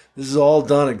different. This is all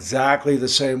done exactly the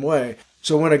same way.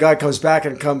 So when a guy comes back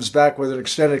with an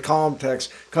extended column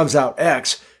text, comes out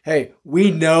X, hey,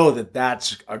 we know that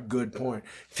that's a good point.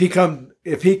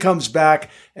 If he comes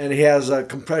back and he has a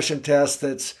compression test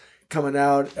that's coming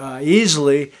out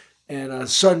easily and a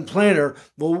sudden planer,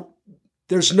 well,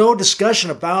 there's no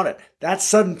discussion about it. That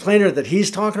sudden planer that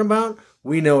he's talking about,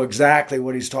 we know exactly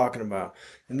what he's talking about.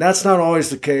 And that's not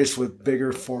always the case with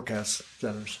bigger forecast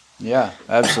centers. Yeah,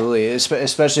 absolutely.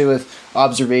 Especially with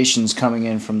observations coming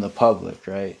in from the public,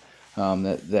 right?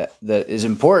 That is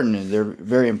important. They're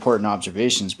very important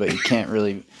observations, but you can't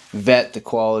really vet the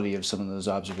quality of some of those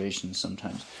observations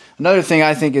sometimes. Another thing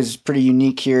I think is pretty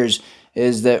unique here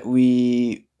is that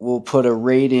we will put a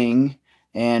rating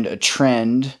and a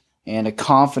trend and a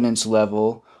confidence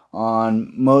level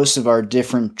on most of our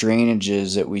different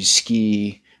drainages that we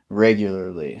ski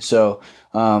regularly. So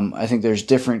I think there's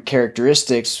different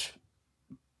characteristics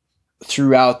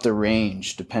throughout the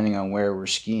range depending on where we're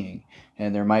skiing.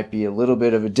 And there might be a little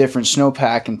bit of a different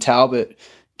snowpack in Talbot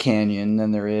Canyon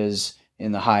than there is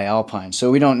in the high alpine. So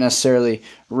we don't necessarily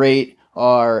rate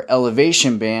our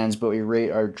elevation bands, but we rate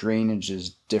our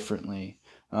drainages differently.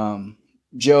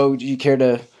 Joe, do you care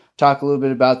to talk a little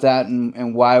bit about that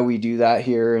and why we do that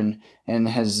here, and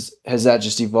has that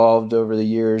just evolved over the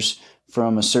years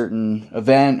from a certain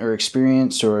event or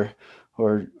experience, or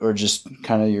just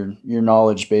kind of your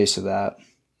knowledge base of that?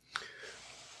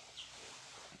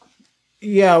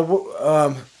 Yeah,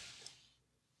 again,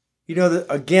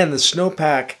 the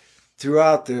snowpack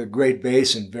throughout the Great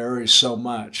Basin varies so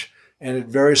much, and it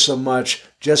varies so much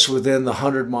just within the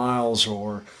 100 miles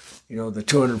or the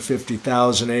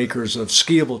 250,000 acres of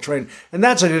skiable terrain. And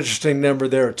that's an interesting number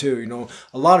there too.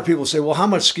 A lot of people say, well, how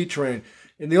much ski terrain?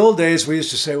 In the old days, we used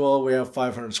to say, well, we have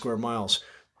 500 square miles.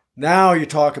 Now you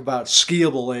talk about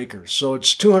skiable acres. So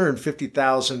it's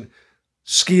 250,000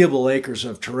 skiable acres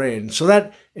of terrain. So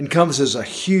that encompasses a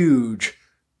huge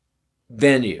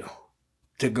venue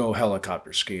to go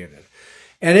helicopter skiing in.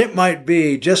 And it might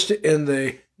be just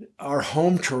in our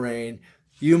home terrain,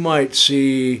 you might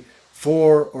see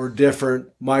 4 or different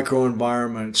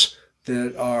microenvironments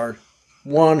that are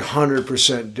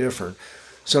 100% different.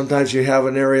 Sometimes you have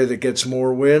an area that gets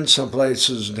more wind. Some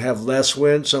places have less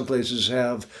wind. Some places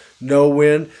have no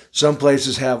wind. Some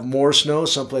places have more snow.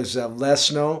 Some places have less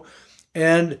snow.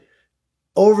 And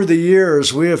over the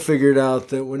years, we have figured out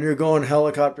that when you're going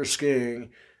helicopter skiing,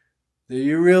 that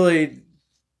you really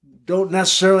don't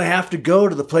necessarily have to go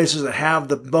to the places that have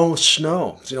the most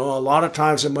snow. A lot of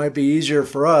times it might be easier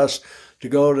for us to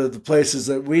go to the places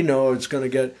that we know it's going to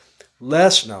get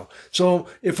less snow. So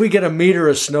if we get a meter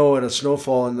of snow at a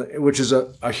snowfall, which is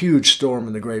a huge storm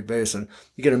in the Great Basin,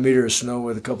 you get a meter of snow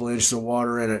with a couple of inches of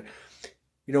water in it,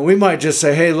 we might just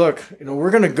say, hey, look, we're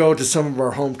going to go to some of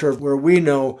our home turf where we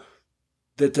know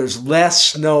that there's less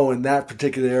snow in that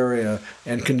particular area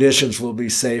and conditions will be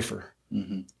safer.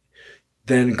 Mm-hmm.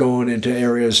 then going into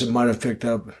areas that might have picked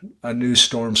up a new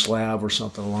storm slab or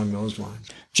something along those lines.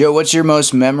 Joe, what's your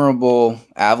most memorable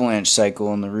avalanche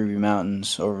cycle in the Ruby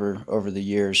Mountains over the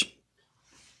years?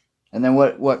 And then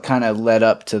what kind of led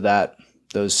up to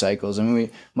those cycles? I mean,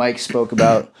 Mike spoke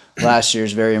about last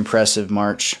year's very impressive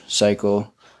March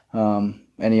cycle.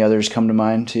 Any others come to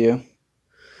mind to you?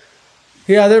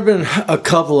 Yeah, there have been a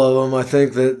couple of them, I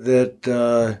think,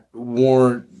 that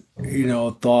warrant,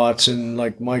 thoughts. And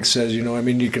like Mike says,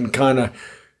 you can kind of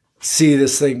see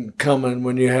this thing coming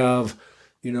when you have,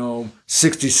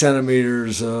 60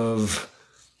 centimeters of,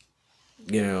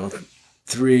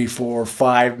 3, 4,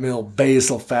 5 mil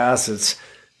basal facets.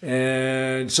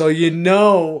 And so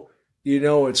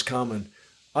it's coming.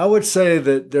 I would say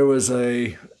that there was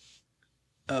a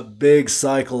big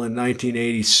cycle in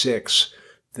 1986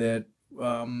 that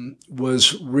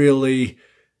was really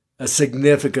a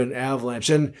significant avalanche,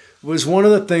 and was one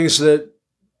of the things that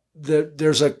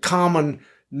there's a common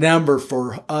number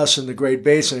for us in the Great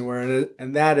Basin anywhere,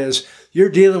 and that is you're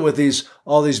dealing with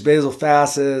all these basal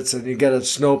facets, and you get a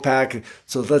snowpack.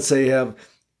 So let's say you have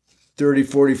 30,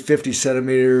 40, 50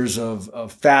 centimeters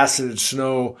of faceted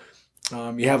snow.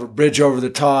 You have a bridge over the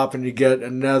top, and you get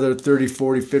another 30,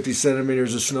 40, 50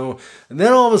 centimeters of snow. And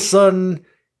then all of a sudden,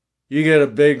 you get a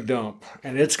big dump,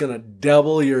 and it's going to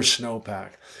double your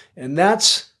snowpack. And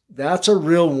that's a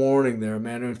real warning there,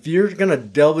 man. If you're going to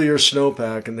double your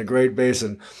snowpack in the Great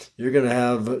Basin, you're going to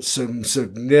have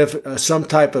some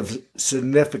type of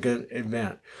significant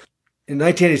event. In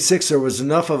 1986, there was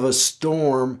enough of a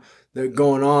storm that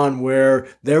going on where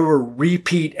there were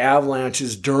repeat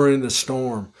avalanches during the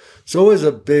storm. So it was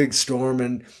a big storm,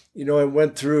 and it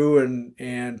went through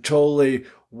and totally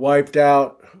wiped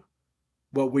out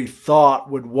what we thought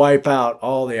would wipe out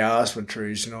all the aspen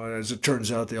trees. As it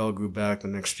turns out, they all grew back the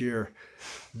next year.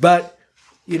 But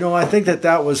I think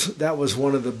that was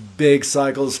one of the big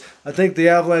cycles. I think the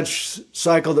avalanche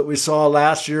cycle that we saw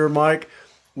last year, Mike,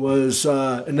 was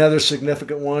another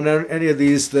significant one. Any of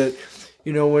these that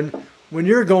when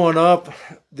you're going up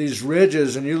these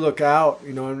ridges and you look out,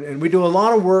 and we do a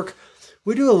lot of work.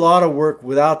 We do a lot of work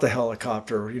without the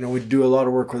helicopter. We do a lot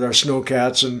of work with our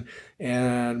snowcats,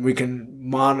 and we can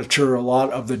monitor a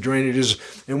lot of the drainages.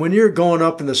 And when you're going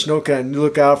up in the snowcat and you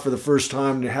look out for the first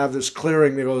time and you have this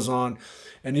clearing that goes on,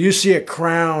 and you see a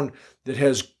crown that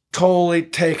has totally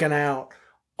taken out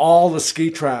all the ski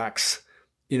tracks,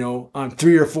 on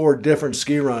 3 or 4 different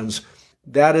ski runs,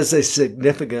 that is a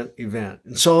significant event.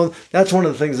 And so that's one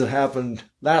of the things that happened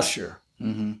last year.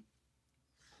 Mm-hmm.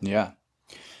 Yeah,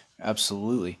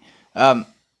 absolutely.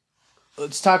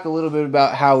 Let's talk a little bit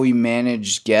about how we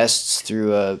manage guests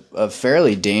through a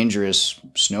fairly dangerous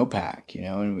snowpack,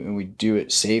 and we do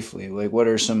it safely. Like, what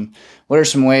are some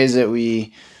ways that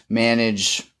we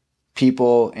manage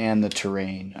people and the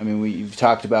terrain? I mean, you've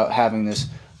talked about having this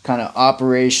kind of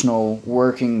operational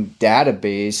working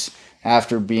database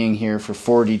after being here for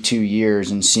 42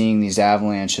 years and seeing these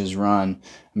avalanches run.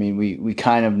 I mean, we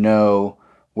kind of know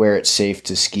where it's safe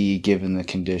to ski given the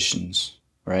conditions,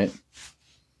 right?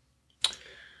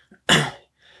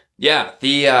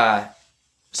 Yeah,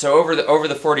 so over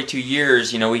the 42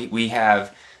 years, we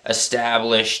have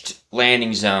established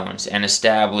landing zones and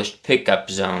established pickup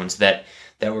zones that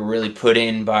were really put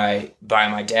in by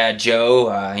my dad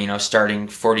Joe, starting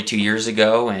 42 years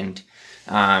ago, and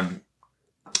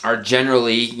are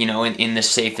generally in the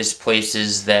safest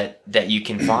places that you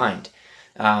can find.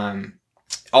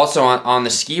 Also on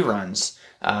the ski runs,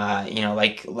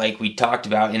 like we talked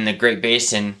about in the Great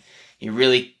Basin, you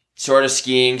really sort of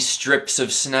skiing strips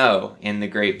of snow in the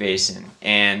Great Basin,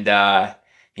 and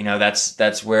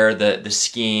that's where the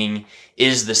skiing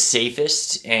is the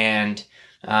safest. And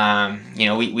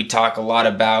we talk a lot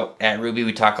about at Ruby.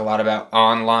 We talk a lot about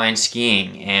online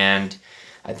skiing, and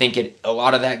I think a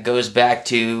lot of that goes back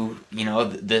to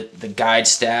the guide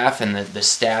staff and the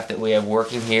staff that we have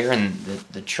working here, and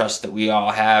the trust that we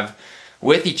all have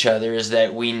with each other, is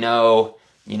that we know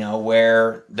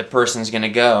where the person's going to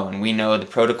go, and we know the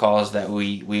protocols that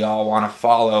we all want to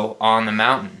follow on the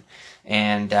mountain.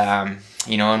 And and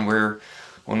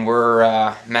when we're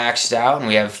maxed out and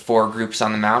we have 4 groups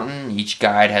on the mountain, each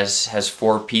guide has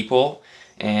 4 people,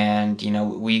 and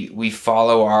we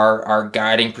follow our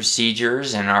guiding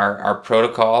procedures and our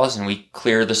protocols, and we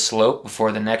clear the slope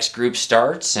before the next group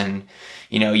starts. And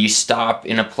you stop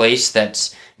in a place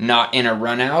that's not in a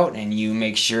run out, and you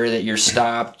make sure that you're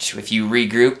stopped if you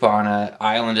regroup on an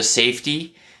island of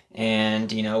safety.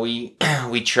 And we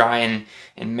try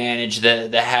and manage the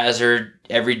hazard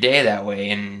every day that way,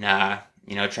 and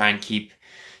try and keep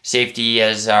safety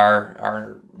as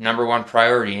our number one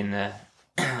priority on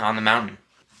the mountain.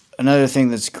 another thing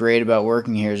that's great about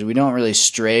working here is we don't really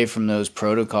stray from those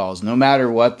protocols, no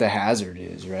matter what the hazard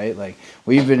is, right? Like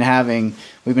we've been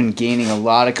gaining a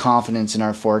lot of confidence in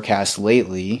our forecast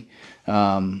lately,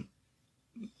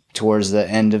 towards the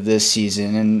end of this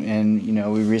season, and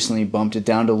we recently bumped it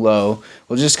down to low.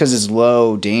 Well, just because it's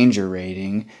low danger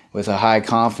rating with a high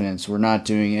confidence, we're not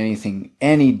doing anything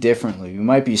any differently. We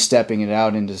might be stepping it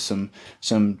out into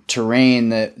some terrain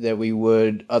that we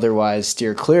would otherwise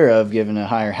steer clear of given a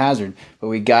higher hazard, but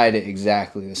we guide it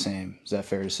exactly the same. Is that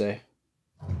fair to say?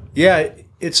 Yeah,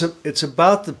 it's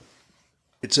about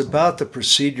the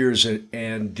procedures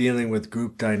and dealing with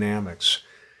group dynamics,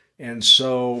 and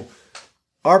so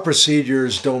our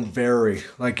procedures don't vary,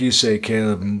 like you say,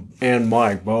 Caleb and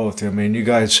Mike both. I mean, you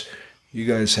guys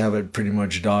have it pretty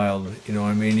much dialed.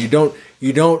 I mean, you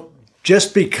don't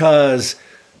just because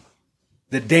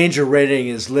the danger rating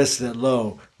is listed at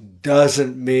low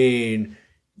doesn't mean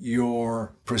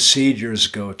your procedures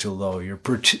go to low. Your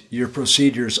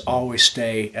procedures always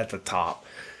stay at the top,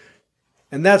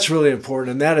 and that's really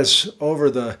important. And that is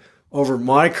over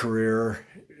my career.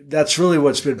 That's really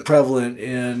what's been prevalent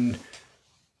in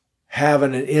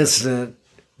having an incident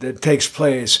that takes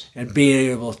place and being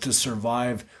able to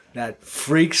survive that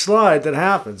freak slide that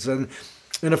happens. And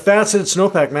in a faceted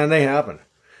snowpack, man, they happen.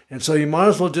 And so you might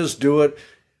as well just do it.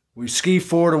 We ski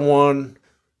 4-1.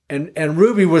 And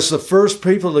Ruby was the first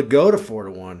people to go to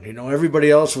 4-1. Everybody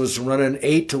else was running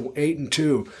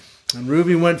 8-2. And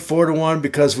Ruby went 4-1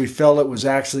 because we felt it was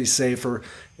actually safer.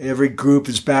 Every group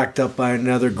is backed up by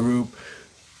another group.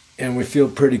 And we feel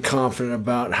pretty confident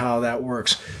about how that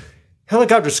works.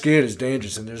 Helicopter skiing is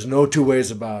dangerous, and there's no two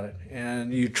ways about it.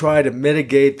 And you try to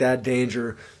mitigate that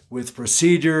danger with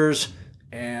procedures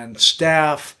and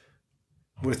staff,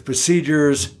 with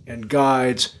procedures and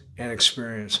guides and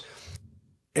experience.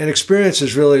 And experience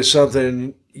is really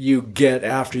something you get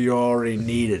after you already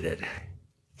needed it.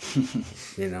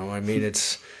 I mean,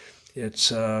 it's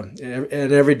and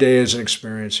every day is an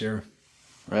experience here.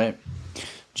 Right.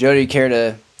 Joe, do you care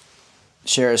to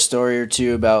share a story or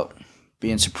two about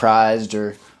being surprised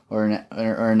or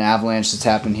an avalanche that's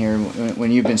happened here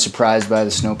when you've been surprised by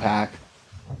the snowpack?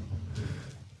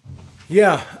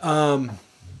 Yeah.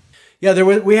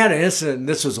 We had an incident, and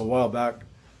this was a while back,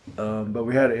 but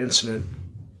we had an incident,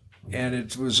 and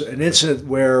it was an incident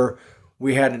where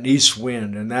we had an east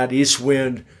wind, and that east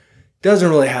wind doesn't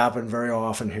really happen very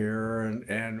often here,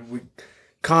 and we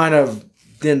kind of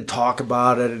didn't talk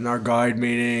about it in our guide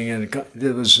meeting, and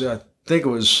it was, I think it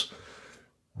was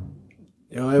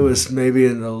maybe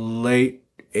in the late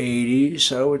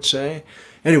 80s, I would say.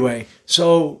 Anyway,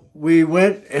 so we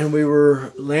went and we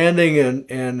were landing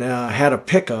and had a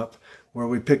pickup where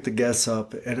we picked the guests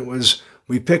up, and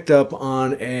we picked up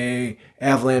on a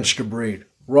avalanche debris,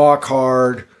 rock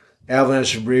hard.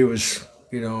 Avalanche debris was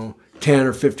 10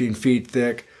 or 15 feet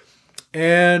thick,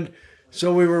 and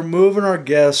so we were moving our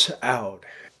guests out.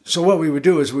 So what we would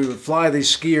do is we would fly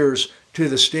these skiers to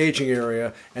the staging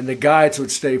area, and the guides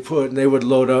would stay put, and they would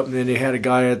load up, and then you had a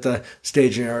guy at the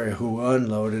staging area who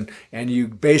unloaded, and you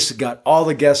basically got all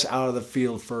the guests out of the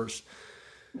field first.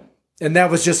 And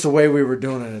that was just the way we were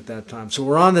doing it at that time. So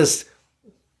we're on this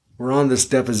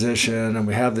deposition, and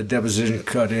we have the deposition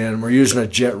cut in. We're using a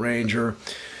Jet Ranger,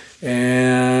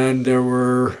 and there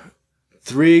were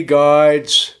 3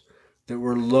 guides that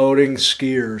were loading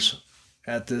skiers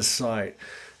at this site.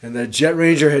 And the Jet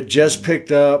Ranger had just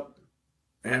picked up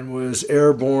and was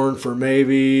airborne for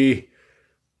maybe,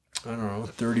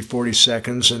 30, 40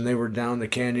 seconds, and they were down the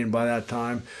canyon by that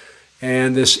time.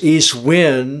 And this east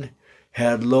wind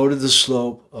had loaded the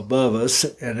slope above us,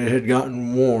 and it had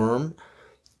gotten warm,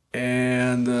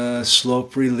 and the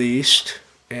slope released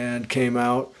and came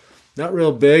out, not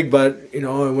real big, but, it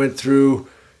went through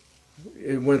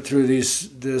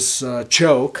this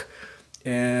choke,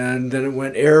 and then it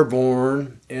went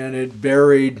airborne, and it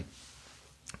buried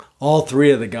all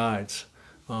 3 of the guides,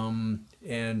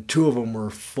 and 2 of them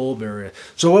were full buried.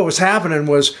 So what was happening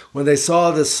was when they saw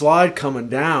this slide coming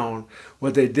down,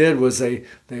 what they did was they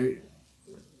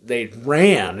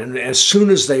ran, and as soon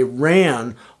as they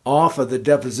ran off of the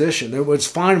deposition, it was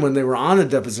fine when they were on the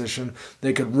deposition.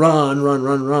 They could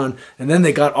run, and then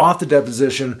they got off the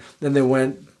deposition, then they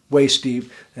went waist deep,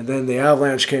 and then the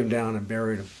avalanche came down and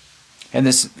buried them. And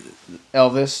this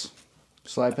Elvis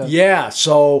slide path? Yeah,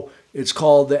 so it's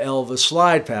called the Elvis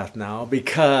slide path now,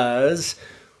 because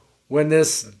when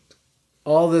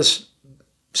all this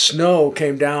snow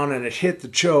came down and it hit the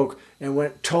choke and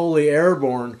went totally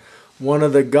airborne, one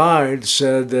of the guides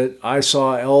said that I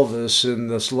saw Elvis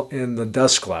in the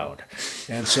dust cloud,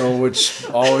 and so it's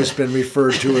always been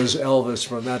referred to as Elvis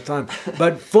from that time.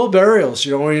 But full burials,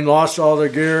 you know, he lost all their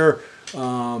gear.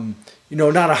 You know,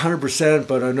 not 100%,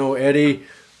 but I know Eddie.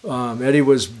 Eddie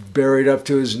was buried up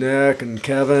to his neck, and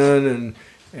Kevin,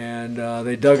 and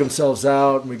they dug themselves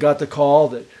out, and we got the call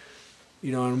that,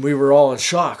 you know, and we were all in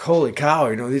shock. Holy cow!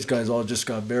 You know, these guys all just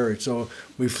got buried. So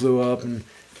we flew up, and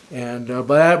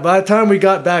by the time we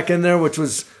got back in there, which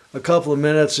was a couple of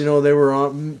minutes, you know, they were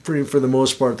on for the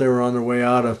most part, they were on their way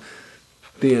out of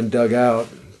being dug out.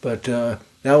 But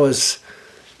that was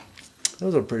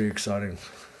pretty exciting.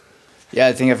 Yeah,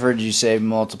 I think I've heard you say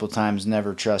multiple times,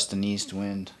 never trust an east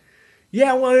wind.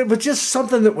 Yeah, well, but just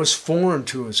something that was foreign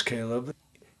to us, Caleb.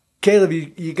 Caleb,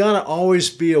 you got to always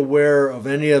be aware of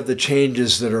any of the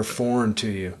changes that are foreign to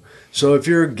you. So if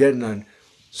you're getting a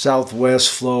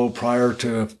southwest flow prior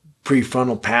to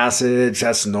prefrontal passage,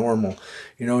 that's normal.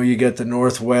 You know, you get the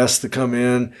northwest to come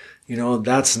in, you know,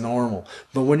 that's normal.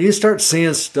 But when you start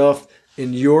seeing stuff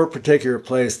in your particular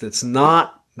place that's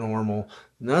not normal,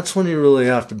 that's when you really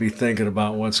have to be thinking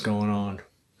about what's going on.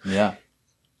 Yeah.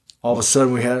 All of a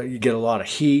sudden you get a lot of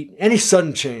heat. Any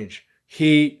sudden change,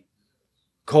 heat,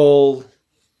 cold,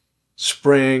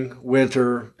 spring,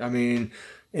 winter. I mean,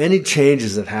 any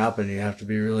changes that happen, you have to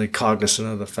be really cognizant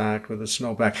of the fact with a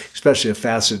snowpack, especially a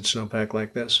faceted snowpack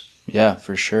like this. Yeah,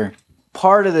 for sure.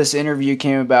 Part of this interview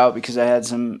came about because I had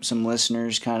some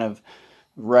listeners kind of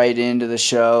write into the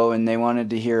show, and they wanted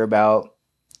to hear about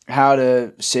how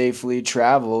to safely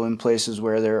travel in places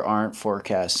where there aren't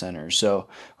forecast centers. So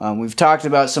we've talked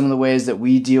about some of the ways that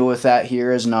we deal with that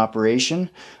here as an operation.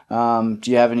 Do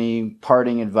you have any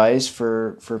parting advice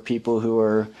for people who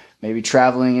are maybe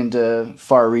traveling into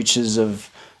far reaches of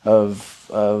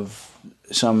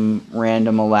some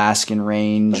random Alaskan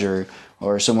range or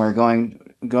somewhere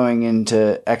going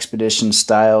into expedition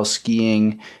style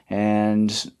skiing,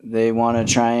 and they want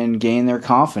to try and gain their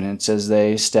confidence as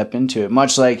they step into it,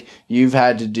 much like you've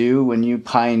had to do when you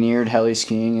pioneered heli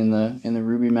skiing in the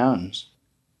Ruby Mountains?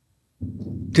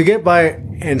 To get by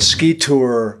and ski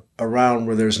tour around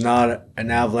where there's not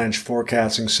an avalanche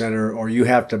forecasting center, or you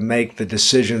have to make the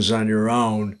decisions on your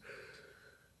own,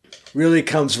 really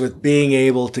comes with being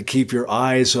able to keep your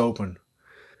eyes open.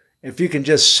 If you can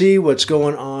just see what's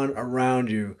going on around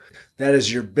you, that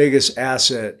is your biggest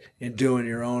asset in doing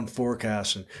your own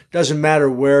forecasting. Doesn't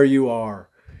matter where you are.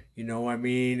 You know, I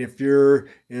mean, if you're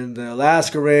in the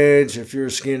Alaska Range, if you're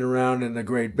skiing around in the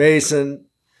Great Basin,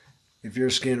 if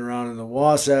you're skiing around in the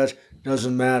Wasatch,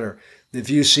 doesn't matter. If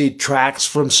you see tracks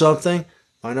from something,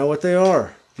 find out what they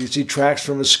are. If you see tracks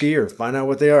from a skier, find out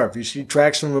what they are. If you see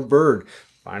tracks from a bird,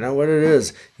 find out what it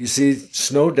is. You see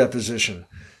snow deposition.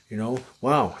 You know,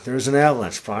 wow, there's an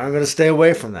avalanche. Fine, I'm going to stay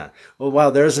away from that. Oh, wow,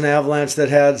 there's an avalanche that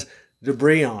has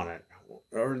debris on it.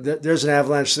 Or there's an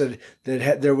avalanche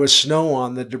that there was snow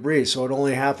on the debris, so it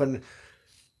only happened a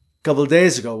couple of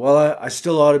days ago. Well, I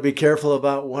still ought to be careful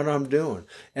about what I'm doing.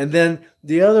 And then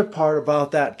the other part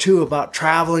about that, too, about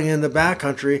traveling in the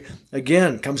backcountry,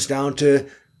 again, comes down to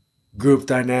group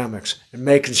dynamics and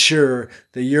making sure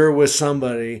that you're with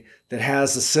somebody that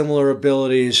has the similar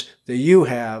abilities that you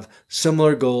have,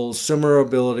 similar goals, similar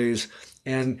abilities,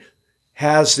 and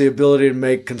has the ability to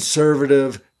make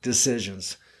conservative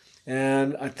decisions.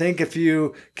 And I think if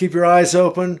you keep your eyes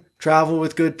open, travel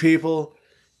with good people,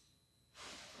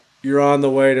 you're on the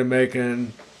way to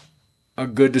making a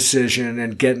good decision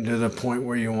and getting to the point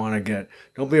where you want to get.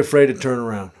 Don't be afraid to turn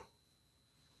around.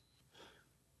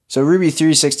 So Ruby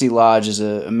 360 Lodge is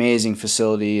an amazing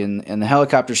facility, and the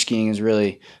helicopter skiing is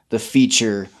really the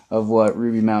feature of what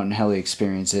Ruby Mountain Heli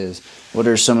Experience is. What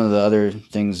are some of the other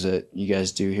things that you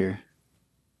guys do here?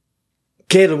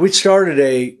 Caleb, we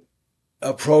started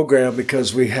a program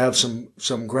because we have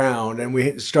some ground, and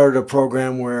we started a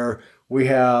program where we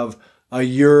have a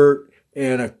yurt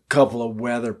and a couple of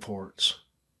weather ports.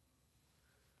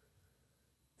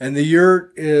 And the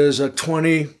yurt is a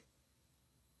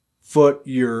 20-foot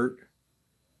yurt,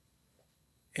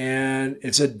 and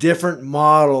it's a different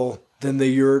model than the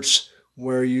yurts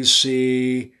where you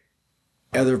see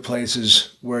other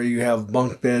places where you have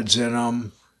bunk beds in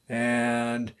them,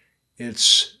 and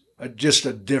it's just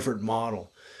a different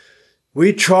model.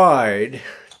 We tried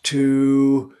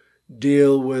to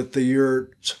deal with the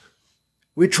yurts.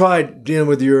 We tried dealing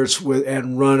with yurts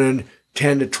and running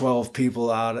 10 to 12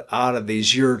 people out of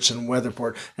these yurts and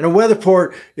weatherport. And a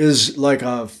weatherport is like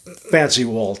a fancy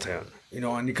wall tent, you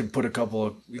know, and you can put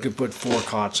 4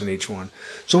 cots in each one.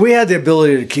 So we had the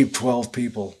ability to keep 12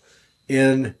 people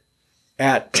in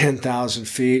at 10,000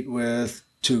 feet with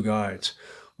 2 guides.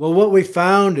 Well, what we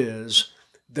found is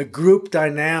the group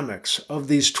dynamics of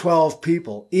these 12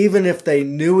 people, even if they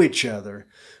knew each other,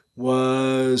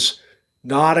 was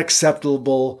not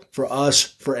acceptable for us,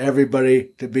 for everybody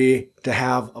to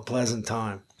have a pleasant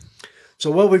time.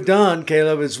 So what we've done,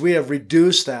 Caleb, is we have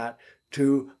reduced that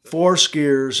to 4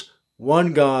 skiers,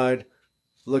 1 guide,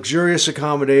 luxurious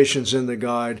accommodations in the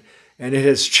guide, and it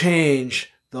has changed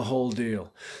the whole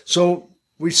deal. So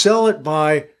we sell it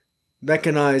by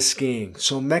mechanized skiing.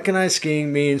 So mechanized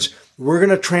skiing means we're going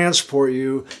to transport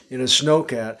you in a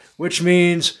snowcat, which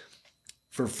means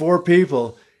for 4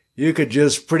 people, you could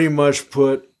just pretty much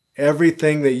put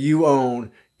everything that you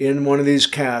own in one of these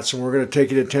cats, and we're going to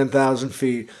take you to 10,000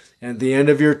 feet. And at the end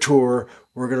of your tour,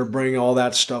 we're going to bring all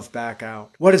that stuff back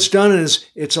out. What it's done is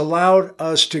it's allowed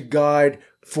us to guide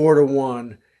 4 to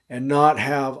 1 and not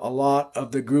have a lot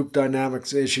of the group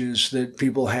dynamics issues that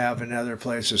people have in other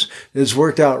places. It's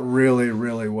worked out really,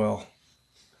 really well.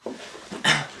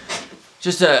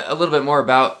 Just a little bit more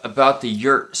about the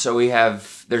yurt. So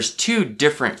there's 2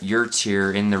 different yurts here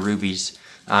in the Rubies.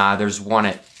 There's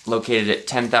one located at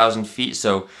 10,000 feet.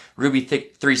 So Ruby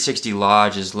 360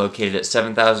 Lodge is located at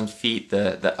 7,000 feet.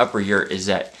 The upper yurt is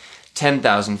at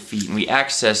 10,000 feet. And we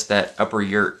access that upper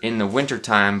yurt in the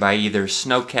wintertime by either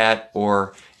snowcat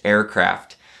or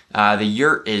aircraft. The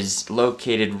yurt is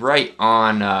located right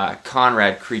on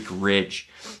Conrad Creek Ridge,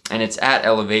 and it's at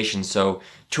elevation. So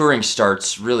touring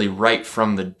starts really right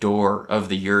from the door of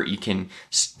the yurt. You can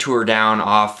tour down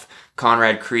off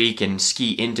Conrad Creek and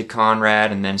ski into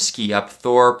Conrad and then ski up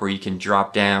Thorpe, or you can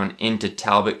drop down into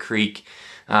Talbot Creek.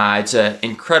 It's an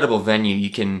incredible venue. You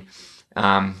can,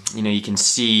 you can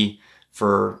see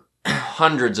for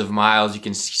hundreds of miles. You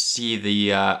can see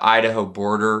the Idaho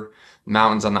border,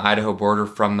 mountains on the Idaho border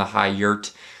from the high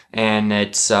yurt, and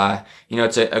it's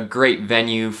it's a great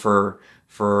venue for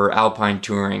alpine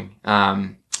touring.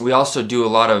 We also do a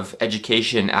lot of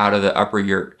education out of the upper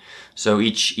yurt. So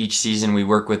each season we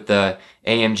work with the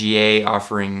AMGA,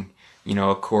 offering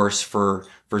a course for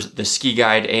the Ski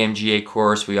Guide AMGA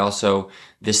course. We also,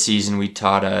 this season, we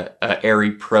taught a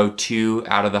ARI Pro 2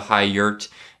 out of the high yurt,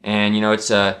 and it's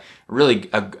a really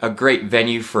a great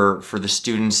venue for the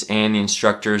students and the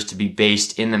instructors to be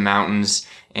based in the mountains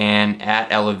and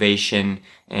at elevation,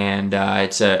 and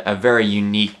it's a very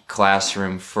unique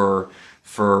classroom for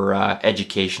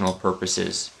educational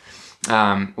purposes.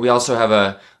 We also have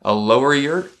a lower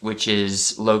yurt, which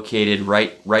is located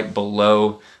right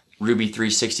below Ruby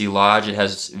 360 Lodge. It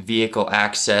has vehicle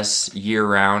access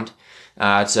year-round.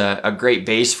 It's a great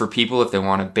base for people if they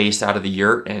want to base out of the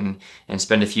yurt and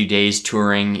spend a few days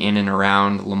touring in and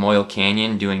around Lamoille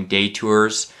Canyon, doing day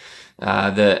tours.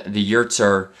 The yurts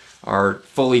are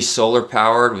fully solar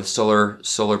powered with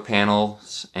solar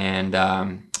panels and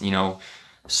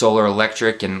solar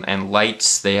electric and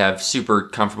lights. They have super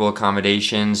comfortable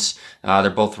accommodations. They're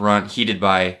both heated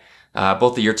by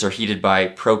both the yurts are heated by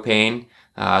propane.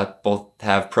 Both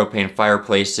have propane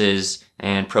fireplaces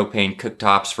and propane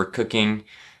cooktops for cooking,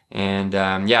 and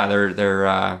they're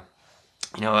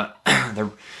they're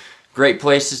great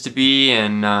places to be,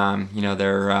 and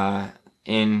they're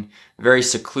in very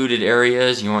secluded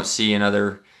areas. You won't see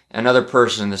another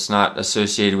person that's not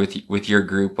associated with your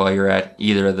group while you're at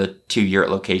either of the 2 yurt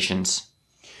locations.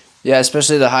 Yeah,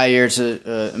 especially the high yurt. It's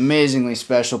an amazingly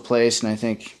special place, and I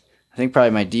think probably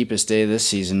my deepest day this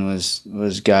season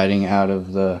was guiding out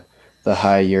of the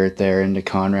high yurt there into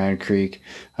Conrad Creek,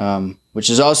 which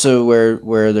is also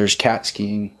where there's cat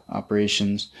skiing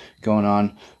operations going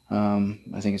on.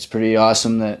 I think it's pretty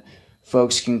awesome that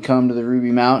folks can come to the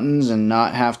Ruby Mountains and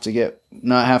not have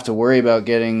to worry about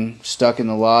getting stuck in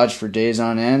the lodge for days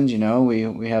on end.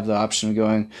 We have the option of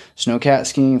going snowcat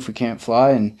skiing if we can't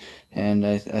fly, and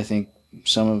I think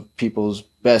some of people's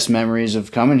best memories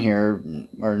of coming here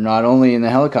are not only in the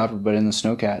helicopter but in the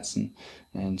snowcats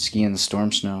and skiing the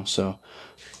storm snow. So,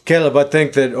 Caleb, I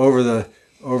think that over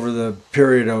the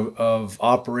period of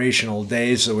operational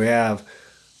days that we have,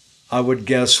 I would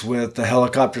guess with the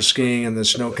helicopter skiing and the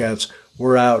snowcats,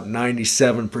 we're out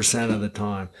 97% of the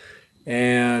time.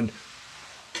 And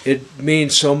it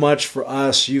means so much for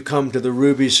us. You come to the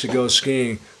Rubies to go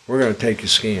skiing, we're going to take you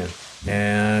skiing.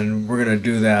 And we're going to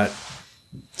do that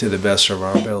to the best of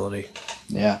our ability.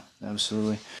 Yeah,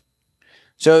 absolutely.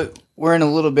 So we're in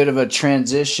a little bit of a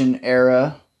transition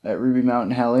era at Ruby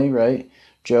Mountain Heli, right?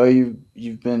 Joe,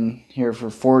 you've been here for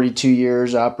 42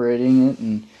 years operating it,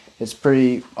 and it's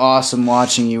pretty awesome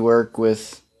watching you work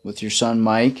with your son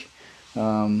Mike,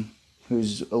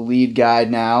 who's a lead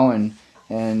guide now, and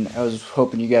I was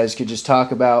hoping you guys could just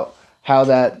talk about how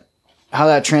that how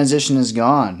that transition has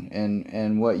gone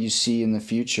and what you see in the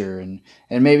future and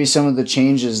maybe some of the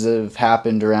changes that have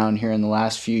happened around here in the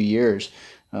last few years.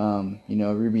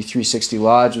 Ruby 360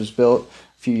 Lodge was built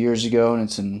a few years ago, and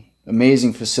it's an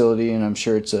amazing facility, and I'm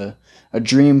sure it's a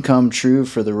dream come true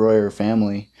for the Royer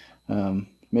family.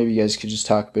 Maybe you guys could just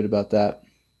talk a bit about that.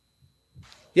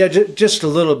 Yeah, just a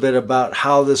little bit about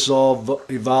how this all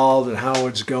evolved and how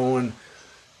it's going,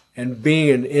 and being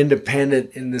an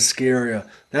independent in the ski area.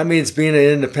 That means being an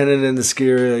independent in the ski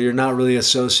area, you're not really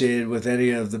associated with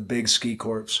any of the big ski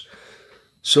corps.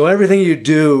 So everything you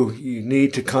do, you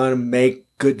need to kind of make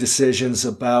good decisions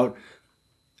about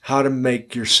how to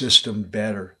make your system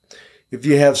better. If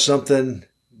you have something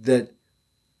that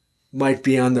might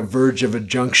be on the verge of a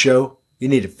junk show, you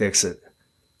need to fix it,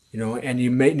 and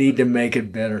you may need to make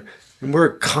it better. And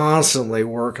we're constantly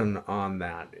working on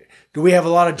that. Do we have a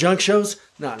lot of junk shows?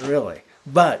 Not really.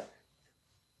 But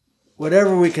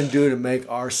whatever we can do to make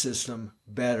our system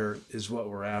better is what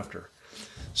we're after.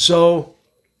 So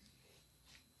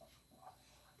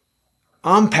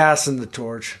I'm passing the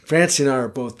torch. Francie and I are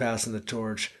both passing the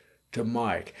torch to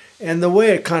Mike. And the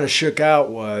way it kind of shook out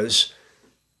was,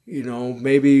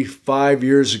 maybe 5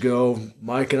 years ago,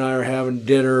 Mike and I are having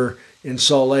dinner in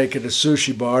Salt Lake at a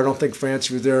sushi bar. I don't think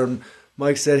Francie was there. And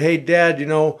Mike said, "Hey, Dad, you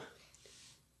don't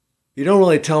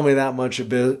really tell me that much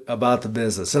about the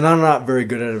business." And I'm not very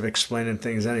good at explaining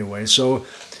things anyway. So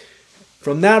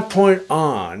from that point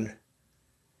on,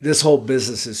 this whole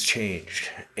business has changed.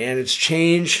 And it's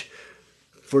changed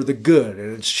for the good.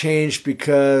 And it's changed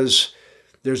because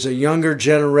there's a younger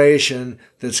generation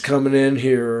that's coming in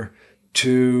here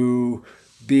to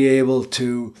be able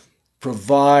to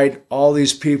provide all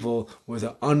these people with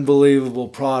an unbelievable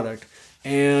product.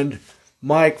 And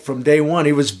Mike, from day one,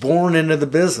 he was born into the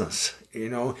business,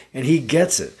 and he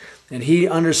gets it. And he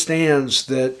understands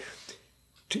that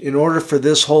in order for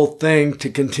this whole thing to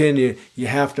continue, you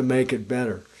have to make it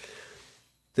better.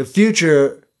 The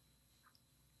future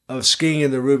of skiing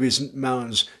in the Ruby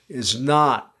Mountains is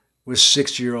not with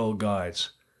 60-year-old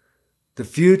guides. The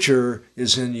future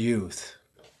is in youth.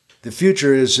 The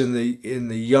future is in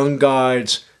the young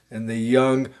guides and the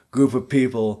young group of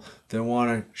people that want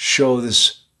to show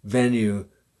this venue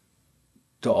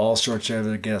to all sorts of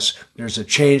other guests. There's a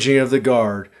changing of the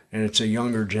guard, and it's a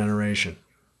younger generation.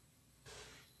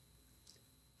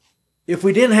 If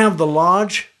we didn't have the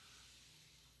lodge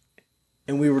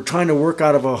and we were trying to work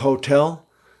out of a hotel,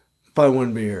 probably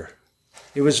wouldn't be here.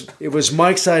 It was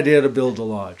Mike's idea to build a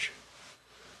lodge.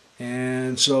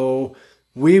 And so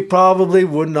we probably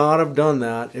would not have done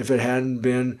that if it hadn't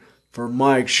been for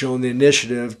Mike showing the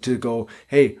initiative to go,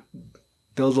 "Hey,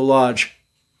 build a lodge,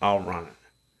 I'll run it."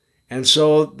 And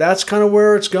so that's kind of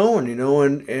where it's going,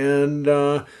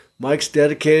 and Mike's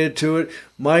dedicated to it.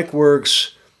 Mike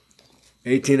works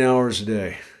 18 hours a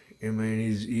day. I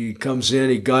mean, he comes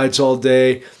in, he guides all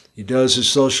day, he does his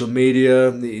social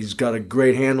media, he's got a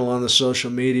great handle on the social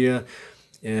media,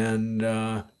 and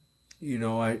I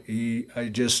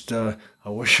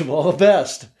wish him all the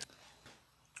best.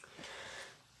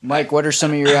 Mike, what are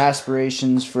some of your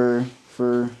aspirations for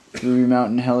Ruby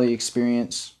Mountain Heli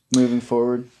experience moving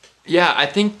forward? Yeah, I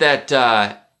think that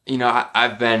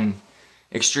I've been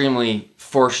extremely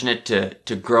fortunate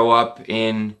to grow up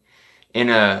in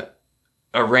a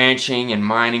ranching and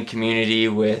mining community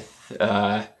with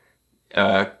a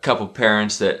couple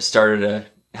parents that started a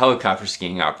helicopter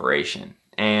skiing operation,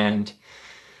 and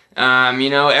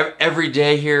every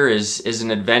day here is an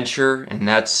adventure, and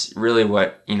that's really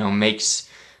what makes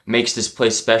this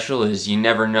place special. Is you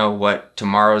never know what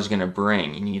tomorrow's going to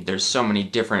bring. There's so many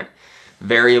different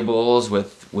variables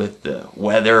with the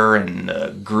weather and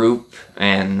the group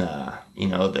and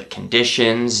the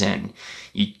conditions, and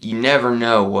you never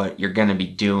know what you're going to be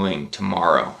doing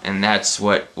tomorrow, and that's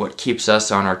what keeps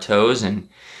us on our toes and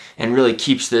really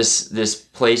keeps this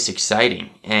place exciting.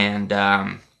 And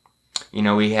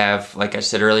we have, like I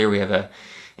said earlier, we have a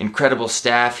incredible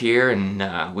staff here,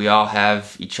 and we all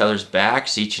have each other's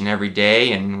backs each and every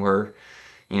day, and we're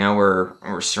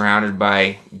surrounded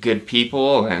by good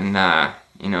people, and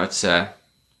it's a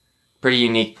pretty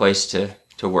unique place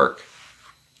to work.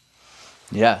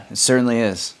 Yeah, it certainly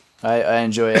is. I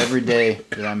enjoy every day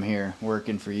that I'm here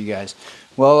working for you guys.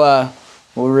 Well,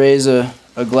 we'll raise a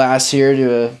glass here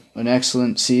to an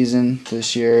excellent season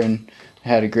this year, and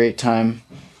had a great time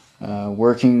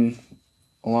working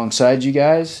alongside you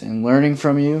guys and learning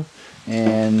from you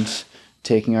and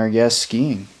taking our guests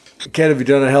skiing. Ken, have you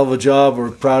done a hell of a job? We're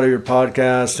proud of your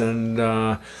podcast, and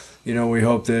we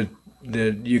hope that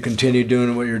you continue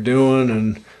doing what you're doing.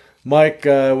 And Mike,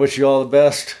 wish you all the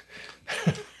best.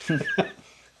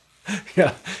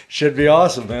 Yeah, should be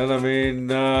awesome, man. I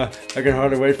mean, I can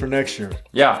hardly wait for next year.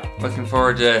 Yeah, looking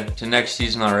forward to next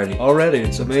season already. Already,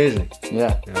 it's amazing.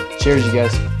 Yeah. Cheers, you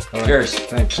guys. All right. Cheers.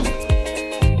 Thanks.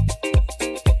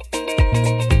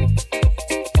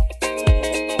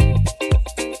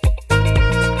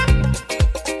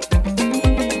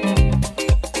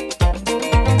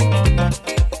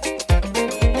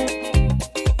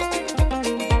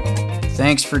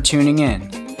 Thanks for tuning in.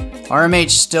 RMH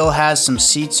still has some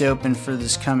seats open for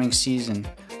this coming season,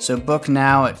 so book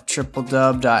now at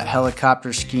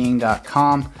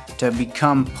www.helicopterskiing.com to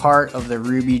become part of the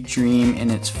Ruby Dream in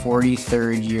its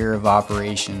 43rd year of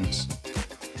operations.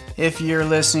 If you're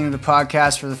listening to the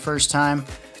podcast for the first time,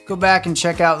 go back and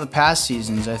check out the past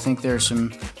seasons. I think there's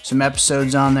some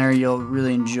episodes on there you'll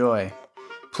really enjoy.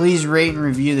 Please rate and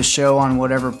review the show on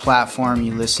whatever platform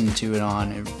you listen to it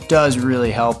on. It does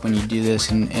really help when you do this,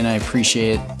 and I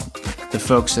appreciate the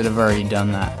folks that have already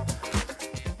done that.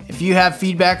 If you have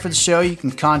feedback for the show, you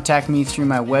can contact me through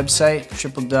my website,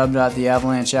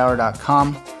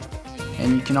 www.theavalanchehour.com,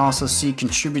 and you can also see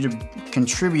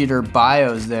contributor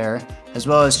bios there, as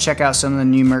well as check out some of the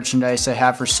new merchandise I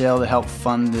have for sale to help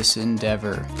fund this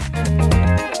endeavor.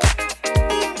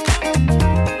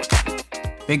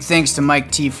 Big thanks to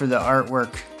Mike T for the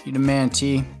artwork. You the man,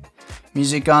 T.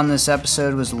 Music on this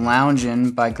episode was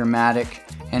Loungin by Gramatik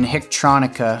and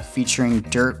Hicktronica featuring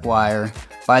Dirtwire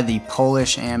by the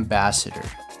Polish Ambassador.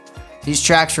 These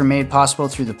tracks were made possible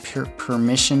through the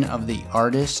permission of the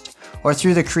artist or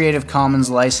through the Creative Commons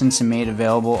license and made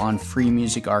available on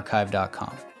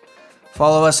freemusicarchive.com.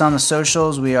 Follow us on the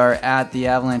socials. We are at the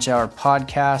Avalanche Hour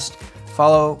Podcast.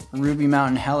 Follow Ruby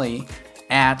Mountain Heli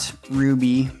at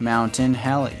Ruby Mountain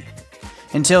Heli.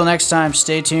 Until next time,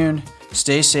 stay tuned,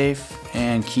 stay safe,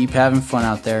 and keep having fun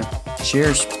out there.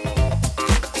 Cheers.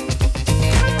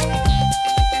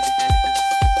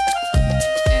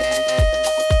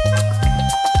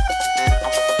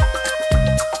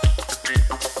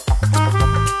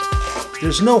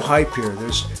 There's no hype here.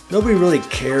 Nobody really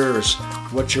cares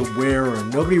what you're wearing.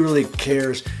 Nobody really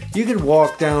cares. You could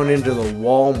walk down into the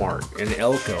Walmart in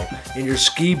Elko in your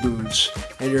ski boots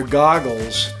and your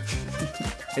goggles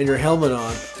and your helmet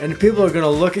on, and people are going to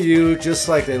look at you just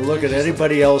like they look at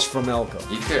anybody else from Elko.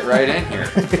 You fit right in here.